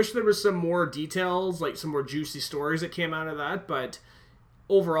me, I wish there was some more details, like some more juicy stories that came out of that, but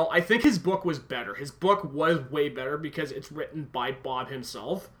overall, I think his book was better. His book was way better because it's written by Bob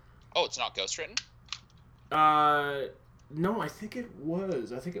himself. Oh, it's not ghostwritten? No, I think it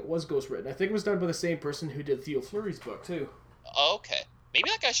was. I think it was ghostwritten. I think it was done by the same person who did Theo Fleury's book, too. Okay. Maybe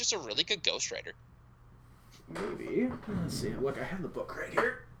that guy's just a really good ghostwriter. Maybe. Let's see. Look, I have the book right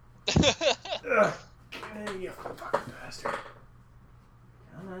here. Ugh. You fucking bastard.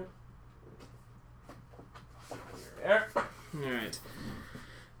 Come on. There.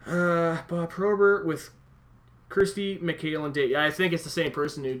 Alright. Bob Probert with Kirsty McHale and Dave. Yeah, I think it's the same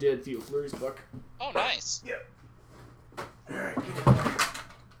person who did Theo Fleury's book. Oh, nice. Yep. Alright.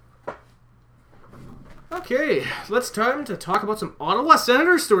 Okay, let's time to talk about some Ottawa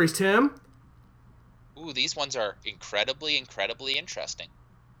Senators stories, Tim. Ooh, these ones are incredibly, incredibly interesting.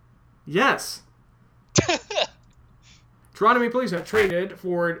 Yes. Toronto Maple Leafs have traded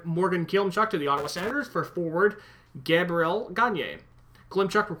forward Morgan Klimchuk to the Ottawa Senators for forward Gabriel Gagne.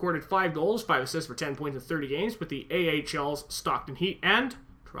 Klimchuk recorded 5 goals, 5 assists for 10 points in 30 games with the AHL's Stockton Heat and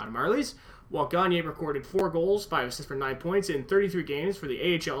Toronto Marlies, while Gagne recorded 4 goals, 5 assists for 9 points in 33 games for the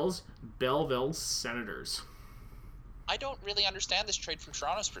AHL's Belleville Senators. I don't really understand this trade from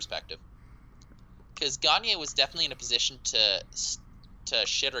Toronto's perspective. Because Gagne was definitely in a position to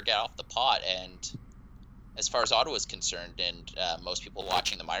shit or get off the pot, and as far as Ottawa is concerned, and most people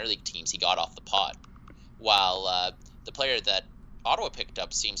watching the minor league teams, he got off the pot. While the player that Ottawa picked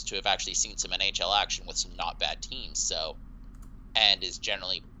up seems to have actually seen some NHL action with some not bad teams, and is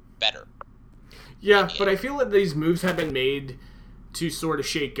generally better. Yeah, but I feel that these moves have been made to sort of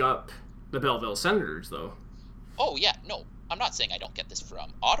shake up the Belleville Senators, though. Oh, yeah, no. I'm not saying I don't get this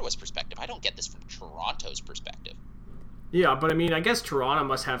from Ottawa's perspective. I don't get this from Toronto's perspective. Yeah, but I mean, I guess Toronto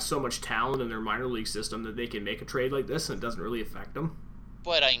must have so much talent in their minor league system that they can make a trade like this and it doesn't really affect them.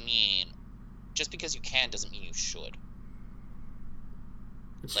 But I mean, just because you can doesn't mean you should.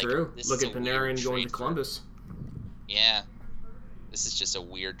 It's true. Look at Panarin going to Columbus. Yeah. This is just a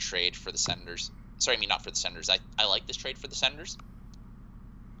weird trade for the Senators. Sorry, I mean, not for the Senators. I like this trade for the Senators.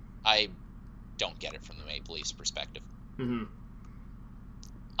 I don't get it from the Maple Leafs perspective. Mm-hmm.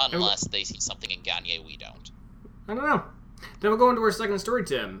 Unless they see something in Gagne we don't. I don't know. Then we'll go into our second story,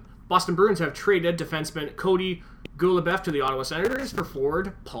 Tim. Boston Bruins have traded defenseman Cody Golubeff to the Ottawa Senators for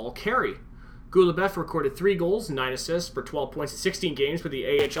forward Paul Carey. Golubeff recorded 3 goals, 9 assists for 12 points in 16 games for the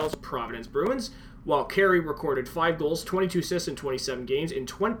AHL's Providence Bruins, while Carey recorded 5 goals, 22 assists in 27 games in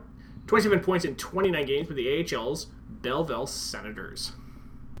 27 points in 29 games for the AHL's Belleville Senators.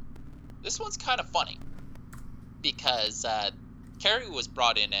 This one's kind of funny because Carey was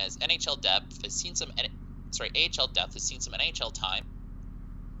brought in as NHL depth, has seen some AHL depth, has seen some NHL time,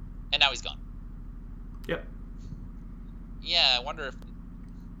 and now he's gone. Yep. Yeah, I wonder if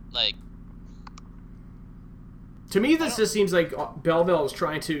To me, this just seems like Belleville is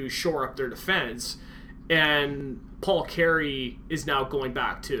trying to shore up their defense, and Paul Carey is now going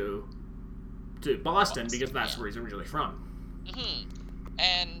back to Boston because that's where he's originally from.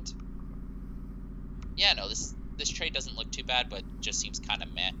 And yeah, no, this trade doesn't look too bad, but just seems kind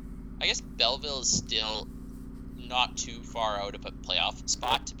of meh. I guess Belleville is still not too far out of a playoff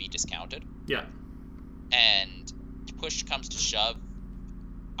spot to be discounted. Yeah. And push comes to shove,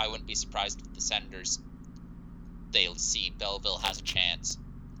 I wouldn't be surprised if the Senators, they'll see Belleville has a chance.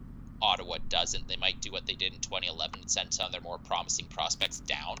 Ottawa doesn't. They might do what they did in 2011 and send some of their more promising prospects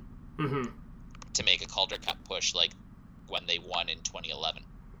down to make a Calder Cup push like when they won in 2011.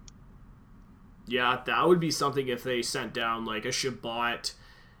 Yeah, that would be something if they sent down like a Chabot,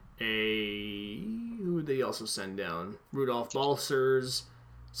 who would they also send down? Rudolph Balcers,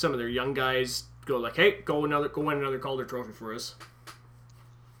 some of their young guys go like, hey, go win another Calder Trophy for us.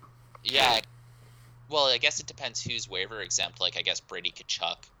 Yeah. Well, I guess it depends who's waiver exempt. Like, I guess Brady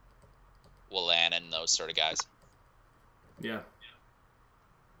Tkachuk, Wolanin, those sort of guys. Yeah.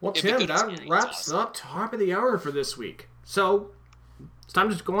 Well, Tim, that wraps up top of the hour for this week. So, it's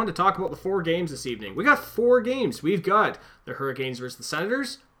time to go on to talk about the 4 games this evening. We got 4 games. We've got the Hurricanes versus the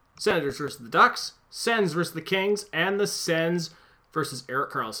Senators, Senators versus the Ducks, Sens versus the Kings, and the Sens versus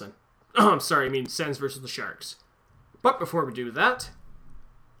Erik Karlsson. Sens versus the Sharks. But before we do that,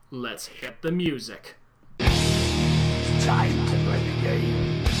 let's hit the music. It's time to play the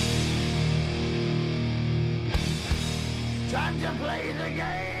game. Time to play the game.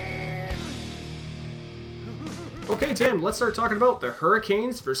 Okay, Tim, let's start talking about the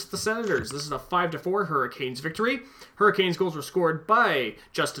Hurricanes versus the Senators. This is a 5-4 Hurricanes victory. Hurricanes goals were scored by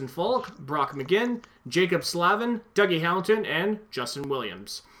Justin Falk, Brock McGinn, Jacob Slavin, Dougie Hamilton, and Justin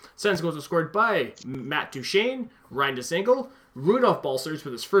Williams. Sens goals were scored by Matt Duchene, Ryan Dzingel, Rudolph Balcers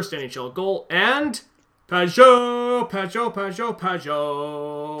with his first NHL goal, and Pajot.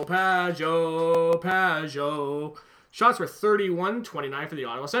 Shots were 31-29 for the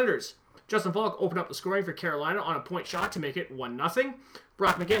Ottawa Senators. Justin Falk opened up the scoring for Carolina on a point shot to make it 1-0.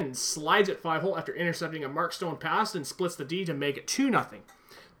 Brock McGinn slides it 5-hole after intercepting a Mark Stone pass and splits the D to make it 2-0.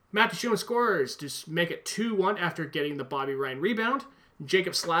 Matt Duchene scores to make it 2-1 after getting the Bobby Ryan rebound.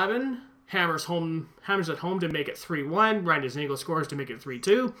 Jacob Slavin hammers it home to make it 3-1. Ryan Dzingel scores to make it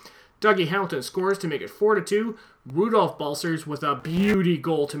 3-2. Dougie Hamilton scores to make it 4-2. Rudolph Balcers with a beauty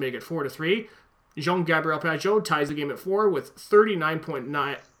goal to make it 4-3. Jean-Gabriel Pageau ties the game at 4 with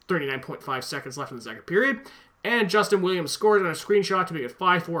 39.5 seconds left in the second period. And Justin Williams scores on a screenshot to make it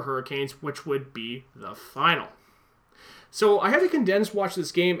 5-4 Hurricanes, which would be the final. So I had to condense watch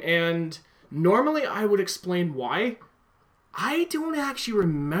this game, and normally I would explain why. I don't actually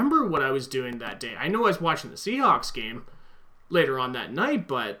remember what I was doing that day. I know I was watching the Seahawks game later on that night,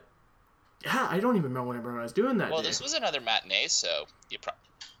 but yeah, I don't even remember what I was doing that day. Well, this was another matinee, so you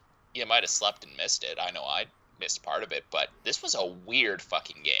might have slept and missed it. I know I missed part of it, but this was a weird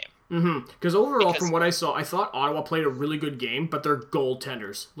fucking game. Because overall, from what I saw, I thought Ottawa played a really good game, but their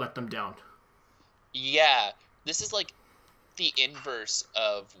goaltenders let them down. Yeah, this is like the inverse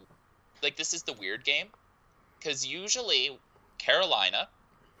of, like, this is the weird game. Because usually Carolina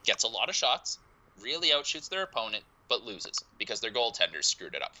gets a lot of shots, really outshoots their opponent, but loses because their goaltenders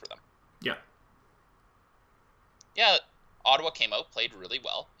screwed it up for them. Yeah. Yeah, Ottawa came out, played really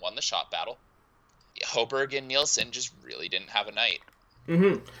well, won the shot battle. Hoberg and Nielsen just really didn't have a night.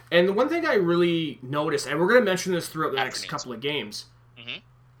 And the one thing I really noticed, and we're going to mention this throughout the next couple of games,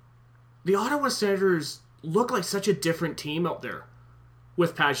 the Ottawa Senators look like such a different team out there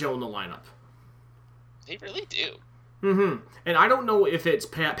with Pageau in the lineup. They really do. And I don't know if it's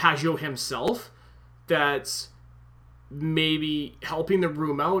Pageau himself that's maybe helping the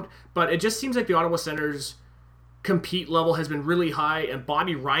room out, but it just seems like the Ottawa Senators' compete level has been really high, and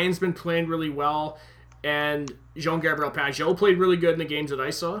Bobby Ryan's been playing really well, and Jean-Gabriel Pageau played really good in the games that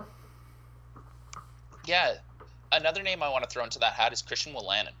I saw. Yeah. Another name I want to throw into that hat is Christian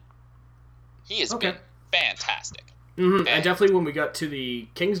Wolanin. He has been fantastic. And definitely when we got to the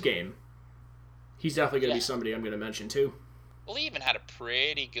Kings game, he's definitely going to be somebody I'm going to mention too. Well, he even had a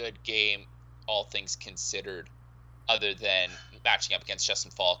pretty good game, all things considered, other than matching up against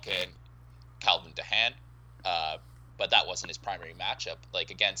Justin Falk and Calvin DeHaan. But that wasn't his primary matchup.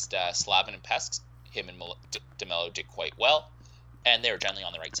 Like against Slavin and Pesks, him and DeMello did quite well, and they were generally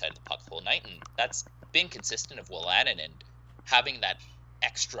on the right side of the puck the whole night. And that's been consistent of Wolanin, and having that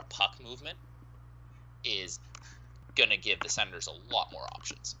extra puck movement is going to give the Senators a lot more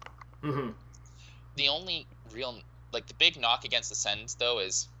options. The only real, like, the big knock against the Sens, though,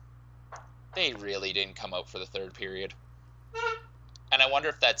 is they really didn't come out for the third period. And I wonder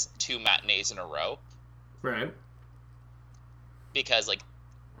if that's 2 matinees in a row. Right. because like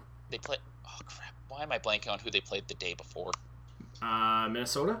they play. Oh crap! Why am I blanking on who they played the day before?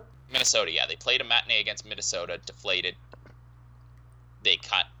 Minnesota. Minnesota, yeah, they played a matinee against Minnesota, deflated. They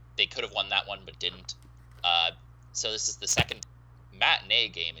could have won that one, but didn't. So this is the second matinee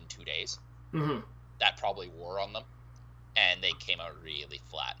game in 2 days. Mm-hmm. That probably wore on them, and they came out really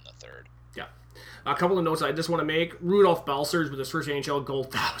flat in the third. Yeah. A couple of notes I just want to make. Rudolph Balcers with his first NHL goal.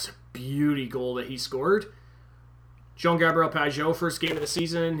 That was a beauty goal that he scored. Jean-Gabriel Pageau, first game of the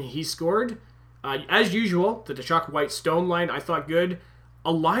season, he scored. As usual, the Tkachuk White Stone line, I thought good.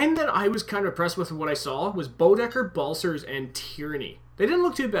 A line that I was kind of impressed with what I saw was Bodecker, Balcers, and Tierney. They didn't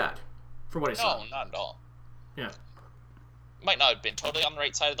look too bad for what I saw. No, not at all. Yeah. Might not have been totally on the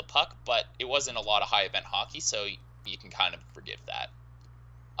right side of the puck, but it wasn't a lot of high event hockey, so you can kind of forgive that.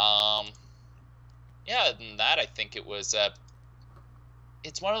 Yeah, other than that, I think it was.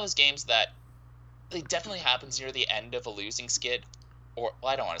 It's one of those games that it definitely happens near the end of a losing skid, or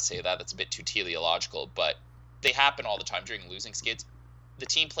well, I don't want to say that. That's a bit too teleological, but they happen all the time during losing skids. The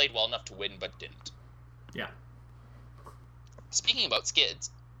team played well enough to win, but didn't. Yeah. Speaking about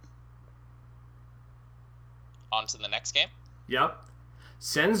skids, on to the next game. Yep.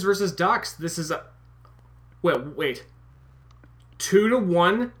 Sens versus Ducks. This is a... Wait.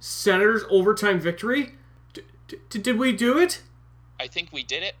 2-1 Senators overtime victory? Did we do it? I think we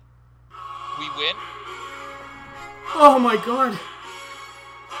did it. We win. Oh my god.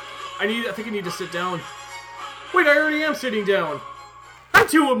 I think I need to sit down. Wait, I already am sitting down. I'm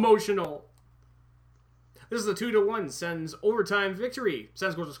too emotional. This is a 2-1 Sens overtime victory.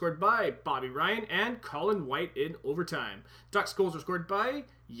 Sens goals were scored by Bobby Ryan and Colin White in overtime. Ducks goals were scored by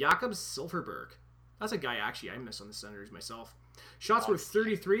Jakob Silfverberg. That's a guy actually I miss on the Senators myself. Shots were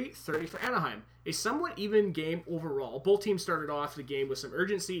 33-30 for Anaheim. A somewhat even game overall. Both teams started off the game with some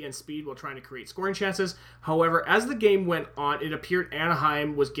urgency and speed while trying to create scoring chances. However, as the game went on, it appeared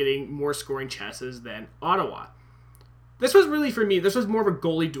Anaheim was getting more scoring chances than Ottawa. This was really, for me, this was more of a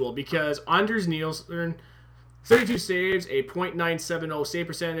goalie duel because Anders Nielsen, 32 saves, a .970 save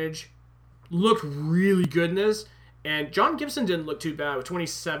percentage, looked really good in this. And John Gibson didn't look too bad with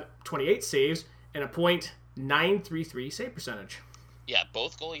 28 saves and a .933 save percentage. Yeah,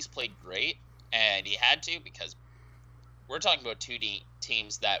 both goalies played great, and he had to because we're talking about two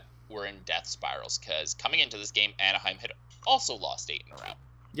teams that were in death spirals because coming into this game, Anaheim had also lost 8 in a row.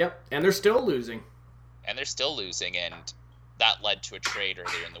 Yep, and they're still losing. And that led to a trade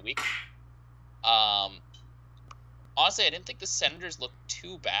earlier in the week. Honestly, I didn't think the Senators looked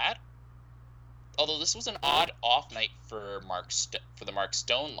too bad. Although this was an odd off night for the Mark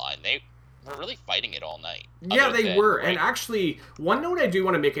Stone line. They were really fighting it all night. Yeah, they were. Right. And actually, one note I do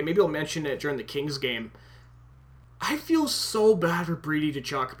want to make, and maybe I'll mention it during the Kings game, I feel so bad for Brady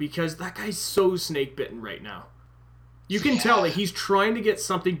Tkachuk because that guy's so snake-bitten right now. You can tell that he's trying to get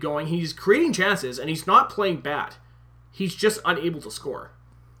something going. He's creating chances, and he's not playing bad. He's just unable to score.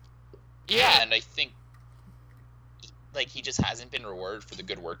 Yeah, and I think he just hasn't been rewarded for the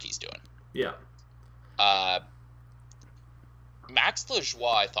good work he's doing. Yeah. Max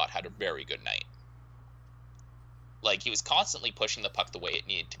Lajoie, I thought, had a very good night. He was constantly pushing the puck the way it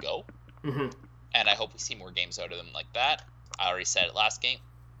needed to go. Mm-hmm. And I hope we see more games out of him like that. I already said it last game.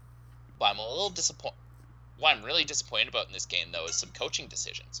 But I'm a little disappointed. What I'm really disappointed about in this game, though, is some coaching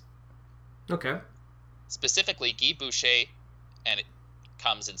decisions. Okay. Specifically, Guy Boucher, and it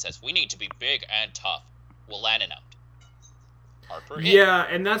comes and says, we need to be big and tough. Wolanin out. Harper in. Yeah,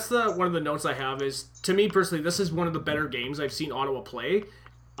 and that's one of the notes I have is, to me personally, this is one of the better games I've seen Ottawa play.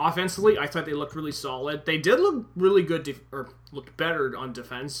 Offensively, I thought they looked really solid. They did look really good, or looked better on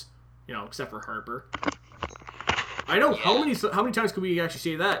defense, except for Harper. I know, how many times could we actually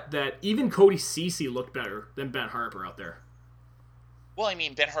say that even Cody Ceci looked better than Ben Harper out there? Well, I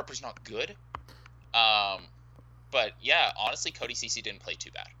mean, Ben Harper's not good. But yeah, honestly, Cody Ceci didn't play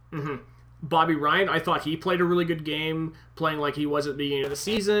too bad. Mm-hmm. Bobby Ryan, I thought he played a really good game, playing like he was at the beginning of the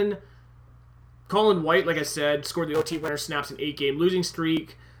season. Colin White, like I said, scored the OT winner, snaps an 8-game losing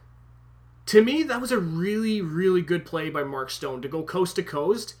streak. To me, that was a really, really good play by Mark Stone to go coast to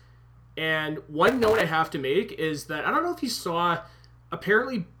coast. And one note I have to make is that, I don't know if you saw,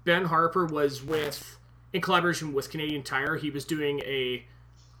 apparently Ben Harper was in collaboration with Canadian Tire, he was doing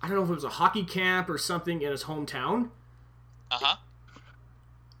I don't know if it was a hockey camp or something in his hometown. Uh-huh.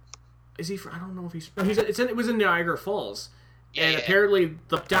 Is he? I don't know if it was in Niagara Falls, and apparently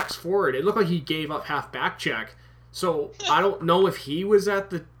the Ducks forward, it looked like he gave up half back check. So I don't know if he was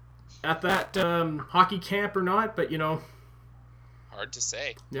at that hockey camp or not, but hard to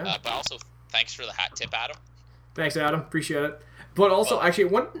say. Yeah. But also, thanks for the hat tip, Adam. Thanks, Adam. Appreciate it. But also, actually,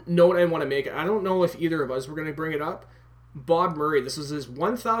 one note I want to make. I don't know if either of us were going to bring it up. Bob Murray, this was his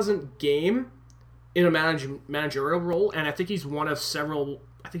 1,000th game in a managerial role, and I think he's one of several.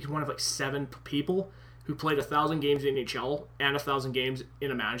 I think he's one of like 7 people who played 1,000 games in NHL and 1,000 games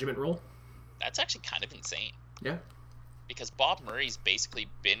in a management role. That's actually kind of insane. Yeah. Because Bob Murray's basically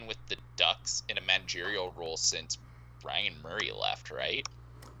been with the Ducks in a managerial role since Brian Murray left, right?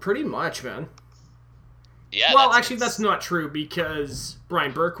 Pretty much, man. Yeah. Well, actually, that's not true because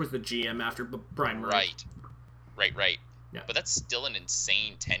Brian Burke was the GM after Brian Murray. Right. Yeah. But that's still an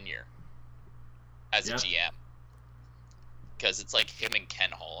insane tenure as a GM. Because it's like him and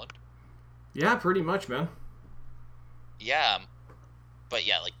Ken Holland. Yeah, pretty much, man. Yeah. But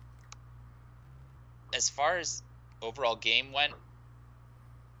yeah, like, as far as overall game went,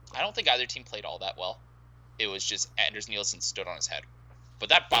 I don't think either team played all that well. It was just Anders Nielsen stood on his head. But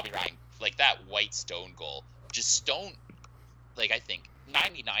that Bobby Ryan, like that White Stone goal, just Stone, like I think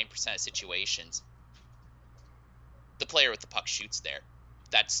 99% of situations, the player with the puck shoots there.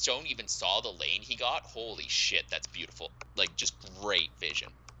 That Stone even saw the lane he got. Holy shit, that's beautiful. Like, just great vision.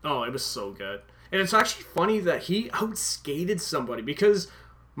 Oh, it was so good. And it's actually funny that he outskated somebody because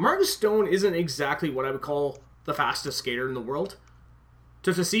Martin Stone isn't exactly what I would call the fastest skater in the world.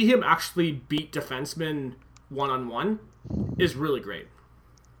 So to see him actually beat defensemen one-on-one is really great.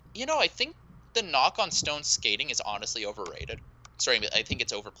 You know, I think the knock on Stone's skating is honestly overrated. Sorry, I think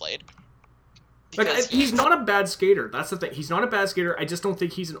it's overplayed. Like, he's not a bad skater. That's the thing. He's not a bad skater. I just don't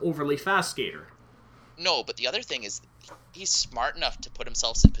think he's an overly fast skater. No, but the other thing is he's smart enough to put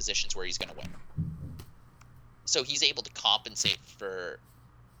himself in positions where he's going to win. So he's able to compensate for...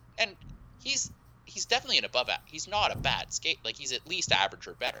 And he's definitely an above... He's not a bad skate. Like, he's at least average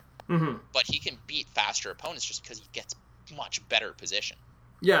or better. Mm-hmm. But he can beat faster opponents just because he gets much better position.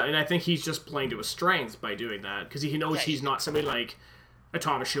 Yeah, and I think he's just playing to his strengths by doing that. Because he knows he's not somebody like a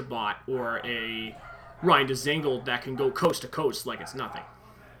Thomas Chabot or a Ryan Dzingel that can go coast to coast like it's nothing.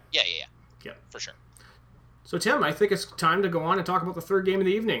 Yeah. Yep. For sure. So, Tim, I think it's time to go on and talk about the third game of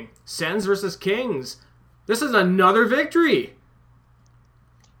the evening. Sens versus Kings. This is another victory.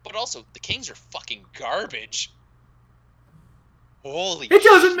 But also, the Kings are fucking garbage. Holy It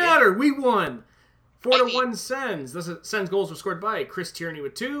doesn't shit. matter. We won. 4-1 Sens. Sens goals were scored by Chris Tierney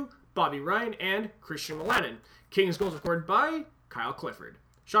with 2, Bobby Ryan, and Christian Wolanin. Kings goals were scored by Kyle Clifford.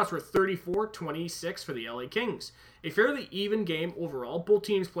 Shots were 34-26 for the LA Kings. A fairly even game overall. Both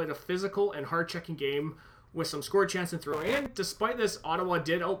teams played a physical and hard-checking game with some score chance and throw in. Despite this, Ottawa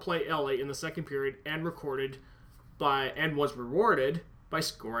did outplay LA in the second period and was rewarded by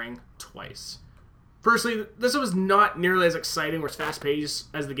scoring twice. Personally, this was not nearly as exciting or as fast-paced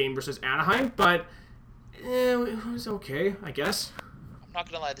as the game versus Anaheim, but it was okay, I guess. I'm not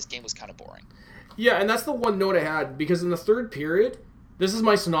going to lie, this game was kind of boring. Yeah, and that's the one note I had, because in the third period, this is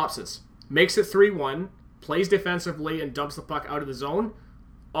my synopsis. Makes it 3-1, plays defensively, and dumps the puck out of the zone.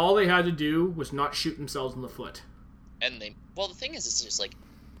 All they had to do was not shoot themselves in the foot. And the thing is, it's just like,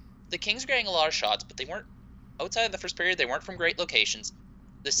 the Kings were getting a lot of shots, but they weren't, outside of the first period, they weren't from great locations.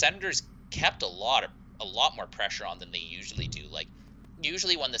 The Senators kept a lot more pressure on than they usually do. Like,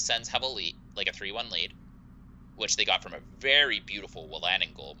 usually when the Sens have a lead, like a 3-1 lead, which they got from a very beautiful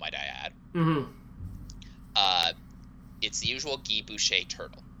Wolanin goal, might I add. Mm-hmm. It's the usual Guy Boucher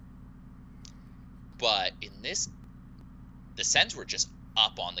turtle. But in this, the Sens were just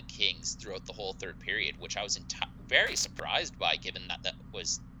up on the Kings throughout the whole third period, which I was very surprised by, given that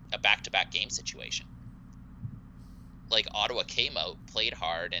was a back-to-back game situation. Like, Ottawa came out, played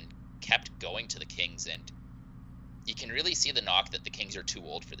hard, and kept going to the Kings, and you can really see the knock that the Kings are too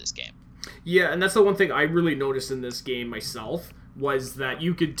old for this game. Yeah, and that's the one thing I really noticed in this game myself, was that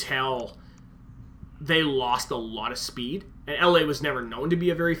you could tell they lost a lot of speed. And LA was never known to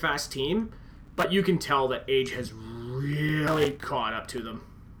be a very fast team, but you can tell that age has really caught up to them.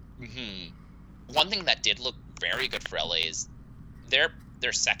 Mm-hmm. One thing that did look very good for LA is their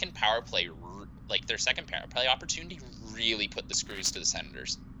second power play, their second power play opportunity really put the screws to the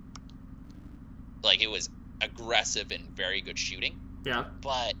Senators. Like, it was aggressive and very good shooting. Yeah.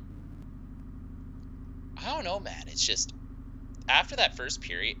 But I don't know, man. It's just, after that first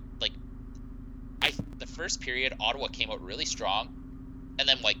period, the first period, Ottawa came out really strong, and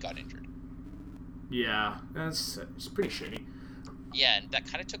then White got injured. Yeah, it's pretty shitty. Yeah, and that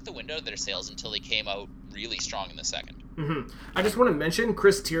kind of took the wind out of their sails until they came out really strong in the second. Mm-hmm. I just want to mention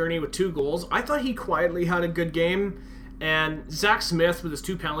Chris Tierney with 2 goals. I thought he quietly had a good game, and Zach Smith with his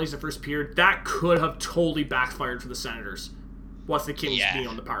 2 penalties in the first period, that could have totally backfired for the Senators with the Kings being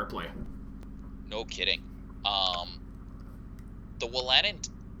on the power play. No kidding. The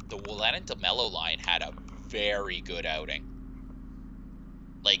Wolanin DeMello line had a very good outing.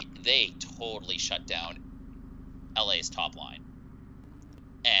 Like, they totally shut down LA's top line.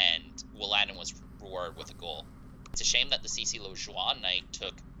 And Wolanin was rewarded with a goal. It's a shame that the CC Laujoie night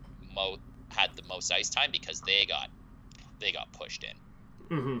had the most ice time because they got pushed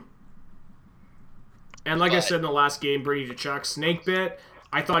in. Mm-hmm. And like I said in the last game, Brady Tkachuk, snake bit.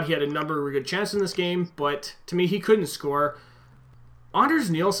 I thought he had a number of good chances in this game, but to me, he couldn't score. Anders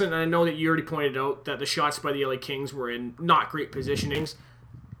Nielsen, and I know that you already pointed out that the shots by the LA Kings were in not great positionings.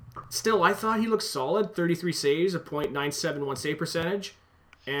 Still, I thought he looked solid. 33 saves, a .971 save percentage.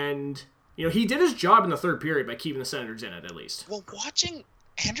 And, he did his job in the third period by keeping the Senators in it, at least. Well, watching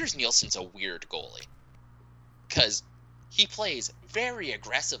Anders Nielsen's a weird goalie. Because he plays very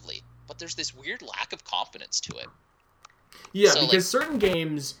aggressively, but there's this weird lack of confidence to it. Yeah, so, because certain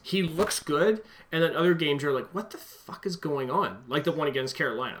games, he looks good, and then other games you're like, what the fuck is going on? Like the one against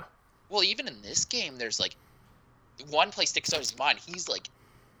Carolina. Well, even in this game, there's one play sticks out in his mind.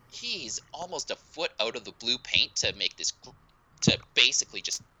 He's almost a foot out of the blue paint to basically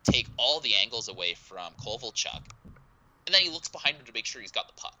just take all the angles away from Kovalchuk. And then he looks behind him to make sure he's got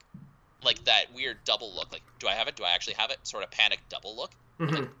the puck. Like that weird double look. Like, do I have it? Do I actually have it? Sort of panicked double look.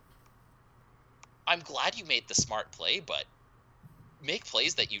 Mm-hmm. I'm glad you made the smart play, but make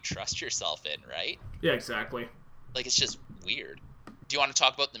plays that you trust yourself in, right? Yeah, exactly. Like, it's just weird. Do you want to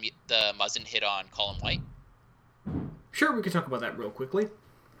talk about the Muzzin hit on Colin White? Sure, we can talk about that real quickly.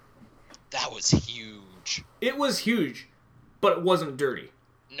 That was huge. It was huge, but it wasn't dirty.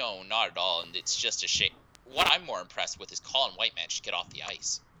 No, not at all, and it's just a shame. What I'm more impressed with is Colin White managed to get off the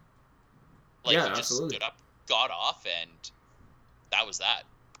ice. Like, yeah, he just absolutely. stood up, got off, and that was that.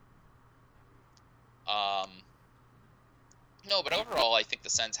 No, but overall, I think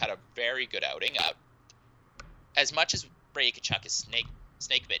the Sens had a very good outing. As much as Brady Tkachuk is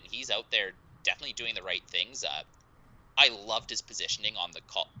snake bitten, he's out there definitely doing the right things. I loved his positioning on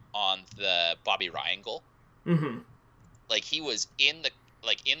the Bobby Ryan goal. Mm-hmm. Like, he was in the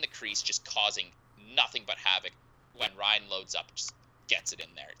crease, just causing nothing but havoc. When Ryan loads up, just gets it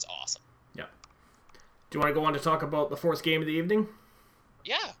in there. It's awesome. Yeah. Do you want to go on to talk about the fourth game of the evening?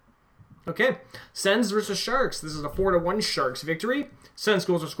 Yeah. Okay, Sens versus Sharks. This is a 4-1 Sharks victory. Sens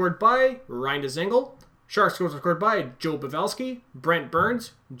goals are scored by Ryan Dzingel. Sharks goals are scored by Joe Pavelski, Brent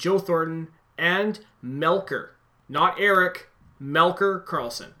Burns, Joe Thornton, and Melker. Not Eric, Melker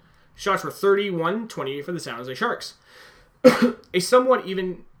Karlsson. Shots were 31-28 for the San Jose Sharks. A somewhat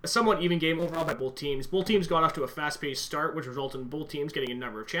even game overall by both teams. Both teams got off to a fast-paced start, which resulted in both teams getting a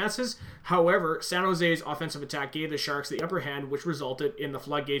number of chances. However, San Jose's offensive attack gave the Sharks the upper hand, which resulted in the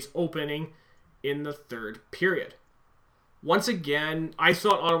floodgates opening in the third period. Once again, I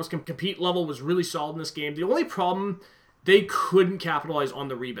thought Ottawa's compete level was really solid in this game. The only problem, they couldn't capitalize on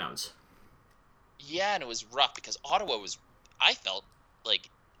the rebounds. Yeah, and it was rough because Ottawa was, I felt like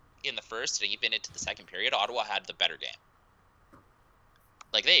in the first and even into the second period, Ottawa had the better game.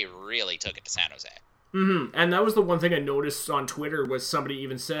 Like, they really took it to San Jose. Mm-hmm. And that was the one thing I noticed on Twitter was somebody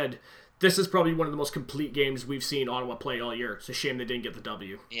even said, this is probably one of the most complete games we've seen Ottawa play all year. It's a shame they didn't get the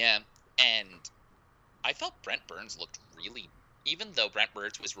W. Yeah, and I felt Brent Burns looked really... Even though Brent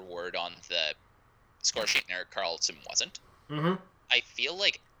Burns was rewarded on the score sheet and Erik Karlsson wasn't, Mm-hmm. I feel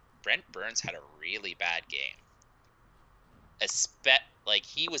like Brent Burns had a really bad game. Like,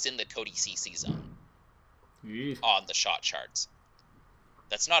 he was in the Cody Ceci zone on the shot charts.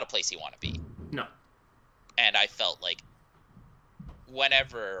 That's not a place you want to be. No. And I felt like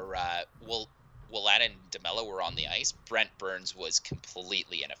whenever Wolanin and DeMello were on the ice, Brent Burns was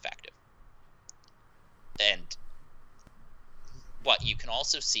completely ineffective. But you can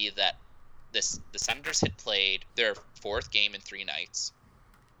also see that the Senators had played their fourth game in 3 nights,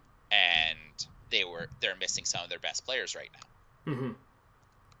 and they're missing some of their best players right now. Mm-hmm.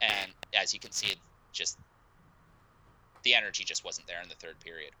 And as you can see, the energy just wasn't there in the third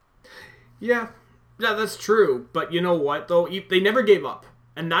period. Yeah, that's true. But you know what, though? They never gave up.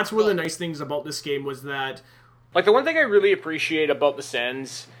 And that's one of the nice things about this game was that... Like, the one thing I really appreciate about the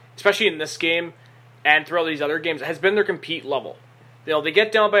Sens, especially in this game and throughout these other games, has been their compete level. They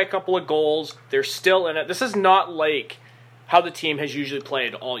get down by a couple of goals. They're still in it. This is not like how the team has usually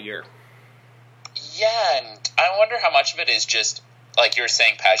played all year. Yeah, and I wonder how much of it is just, like you were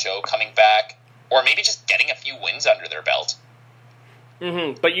saying, Pajot coming back, or maybe just getting a few wins under their belt.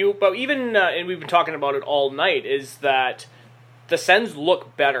 Mm-hmm. But even, and we've been talking about it all night, is that the Sens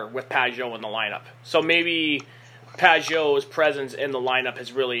look better with Pajot in the lineup. So maybe Pajot's presence in the lineup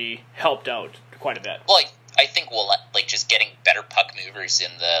has really helped out quite a bit. Well, I think just getting better puck movers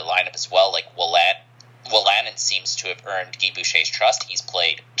in the lineup as well. Like Wolanin seems to have earned Guy Boucher's trust. He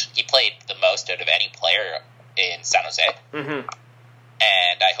played the most out of any player in San Jose. Mm-hmm.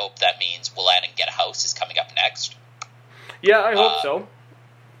 And I hope that means Wolanin Get a House is coming up next. Yeah, I hope so.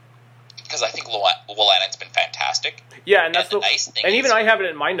 Because I think Willanen's been fantastic. Yeah, and that's the nice thing. And even I have it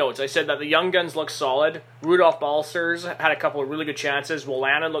in my notes. I said that the young guns look solid. Rudolph Balcers had a couple of really good chances.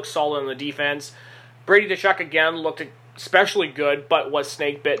 Willanen looked solid on the defense. Brady Tkachuk again looked especially good, but was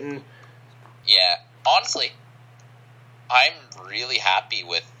snake bitten. Yeah, honestly, I'm really happy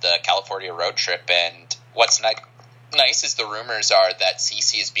with the California road trip, and what's nice is the rumors are that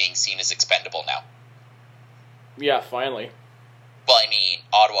CC is being seen as expendable now. Yeah, finally. Well, I mean,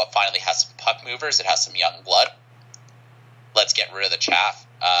 Ottawa finally has some puck movers. It has some young blood. Let's get rid of the chaff.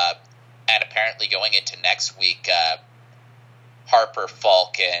 And apparently going into next week, Harper,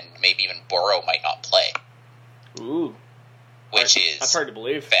 Falk, and maybe even Boro might not play. Ooh. That's hard to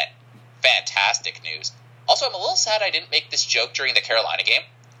believe. Fantastic news. Also, I'm a little sad I didn't make this joke during the Carolina game,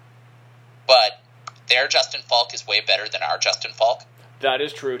 but their Justin Falk is way better than our Justin Falk. That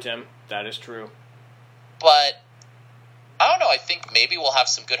is true, Tim. That is true. But I don't know. I think maybe we'll have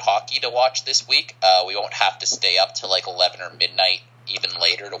some good hockey to watch this week. We won't have to stay up till like 11 or midnight, even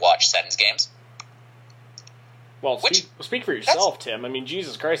later, to watch Sens games. Well, speak for yourself, Tim. I mean,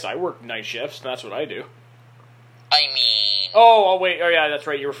 Jesus Christ, I work night shifts, and that's what I do. I mean... Oh, wait. Oh, yeah, that's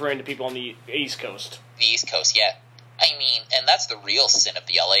right. You're referring to people on the East Coast. The East Coast, yeah. I mean, and that's the real sin of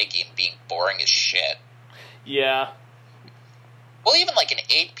the LA game, being boring as shit. Yeah. Well, even like an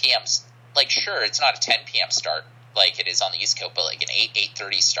 8 p.m. Like, sure, it's not a 10 p.m. start like it is on the East Coast, but like an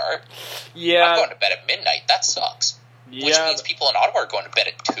 8:30 start. Yeah. I'm going to bed at midnight. That sucks. Yeah. Which means people in Ottawa are going to bed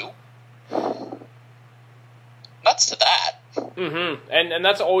at 2. Nuts to that. Mm-hmm. And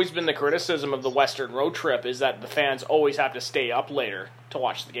that's always been the criticism of the Western road trip, is that the fans always have to stay up later to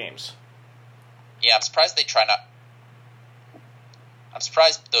watch the games. Yeah, I'm surprised they try not... I'm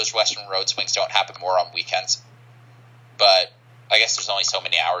surprised those Western road swings don't happen more on weekends. But I guess there's only so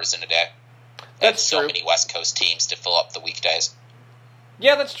many hours in a day. That's so true. Many West Coast teams to fill up the weekdays.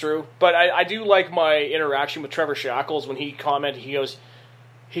 Yeah, that's true. But I do like my interaction with Trevor Shackles when he commented.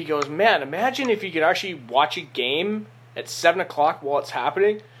 He goes, man, imagine if you could actually watch a game at 7 o'clock while it's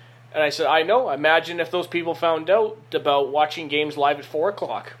happening. And I said, I know. Imagine if those people found out about watching games live at 4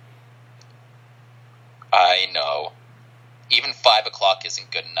 o'clock. I know. Even 5 o'clock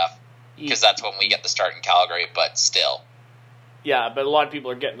isn't good enough. Because that's when we get the start in Calgary, but still. Yeah, but a lot of people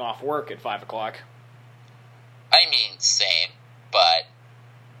are getting off work at 5 o'clock. I mean, same, but...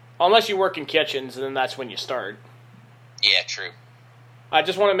 Unless you work in kitchens, and then that's when you start. Yeah, true. I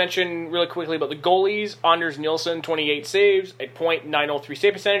just want to mention really quickly about the goalies. Anders Nilsson, 28 saves, a .903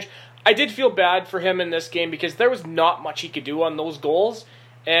 save percentage. I did feel bad for him in this game because there was not much he could do on those goals.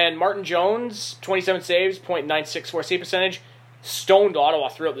 And Martin Jones, 27 saves, .964 save percentage, stoned Ottawa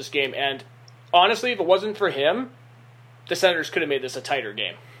throughout this game. And honestly, if it wasn't for him, the Senators could have made this a tighter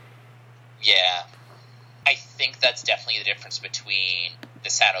game. Yeah. I think that's definitely the difference between the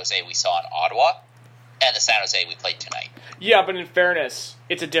San Jose we saw in Ottawa and the San Jose we played tonight. Yeah, but in fairness,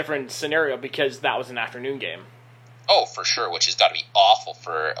 it's a different scenario because that was an afternoon game. Oh, for sure, which has got to be awful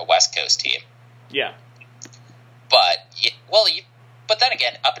for a West Coast team. Yeah. But, but then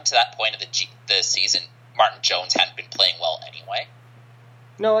again, up until that point of the season, Martin Jones hadn't been playing well anyway.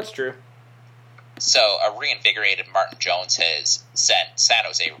 No, that's true. So a reinvigorated Martin Jones has sent San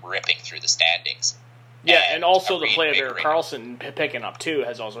Jose ripping through the standings. Yeah, and also the play of Erik Karlsson picking up, too,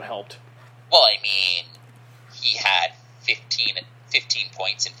 has also helped. Well, I mean, he had 15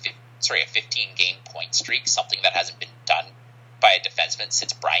 points in a 15-game point streak, something that hasn't been done by a defenseman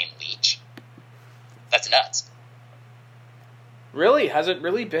since Brian Leetch. That's nuts. Really? Has it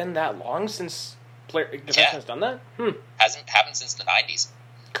really been that long since defenseman has done that? Hasn't happened since the 90s.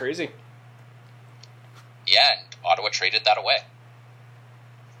 Crazy. Yeah, and Ottawa traded that away.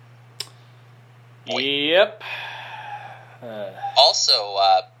 Yep. Also,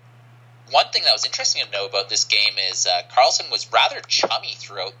 one thing that was interesting to know about this game is Karlsson was rather chummy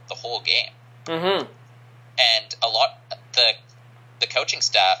throughout the whole game. Mm-hmm. And the coaching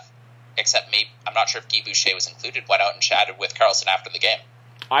staff, except maybe, I'm not sure if Guy Boucher was included, went out and chatted with Karlsson after the game.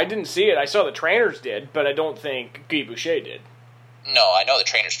 I didn't see it. I saw the trainers did, but I don't think Guy Boucher did. No, I know the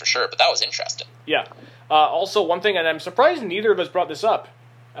trainers for sure, but that was interesting. Yeah. Also, one thing, and I'm surprised neither of us brought this up,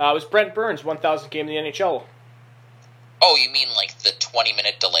 was Brent Burns' 1,000th game in the NHL. Oh, you mean like the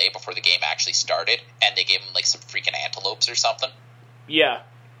 20-minute delay before the game actually started, and they gave him like some freaking antelopes or something? Yeah.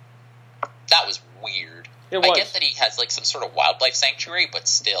 That was weird. It was. I get that he has like some sort of wildlife sanctuary, but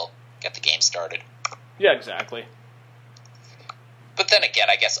still, get the game started. Yeah, exactly. But then again,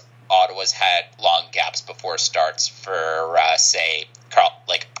 I guess Ottawa's had long gaps before starts for, say,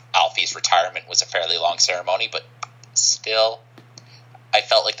 Alfie's retirement was a fairly long ceremony, but still, I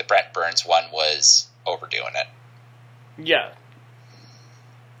felt like the Brent Burns one was overdoing it. Yeah.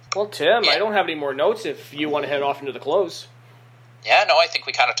 Well, Tim, Yeah. I don't have any more notes if you want to head off into the close. Yeah, no, I think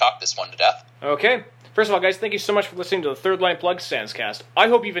we kind of talked this one to death. Okay. First of all, guys, thank you so much for listening to the Third Line Plug Sanscast. I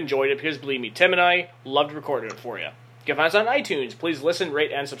hope you've enjoyed it because, believe me, Tim and I loved recording it for you. You can find us on iTunes. Please listen,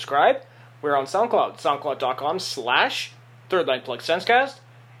 rate, and subscribe. We're on SoundCloud, soundcloud.com/ThirdLinePlugSensecast.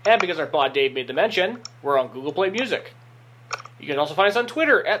 And because our bot Dave made the mention, we're on Google Play Music. You can also find us on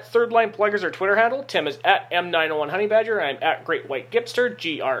Twitter at Third Line Plug is our Twitter handle. Tim is at M901HoneyBadger. I'm at Great White Gipster,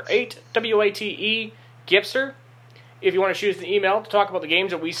 GR8WATE Gipster. If you want to shoot us an email to talk about the games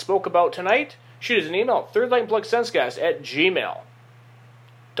that we spoke about tonight, shoot us an email,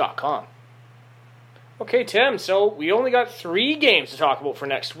 thirdlineplugSensecast@gmail.com. Okay, Tim, so we only got 3 games to talk about for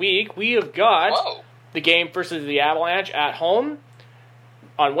next week. We have got the game versus the Avalanche at home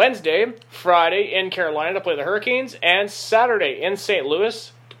on Wednesday, Friday in Carolina to play the Hurricanes, and Saturday in St.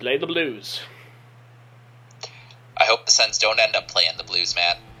 Louis to play the Blues. I hope the Sens don't end up playing the Blues,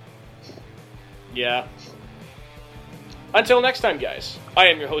 man. Yeah. Until next time, guys, I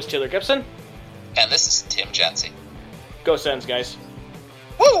am your host, Taylor Gibson. And this is Tim Jensen. Go Sens, guys.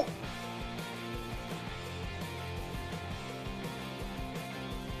 Woo!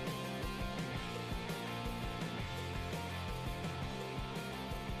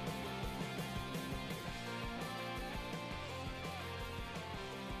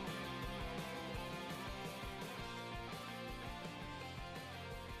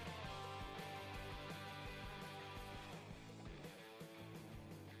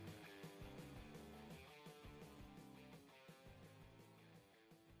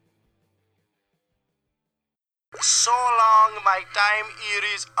 So long, my time here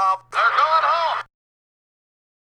is up. They're going home.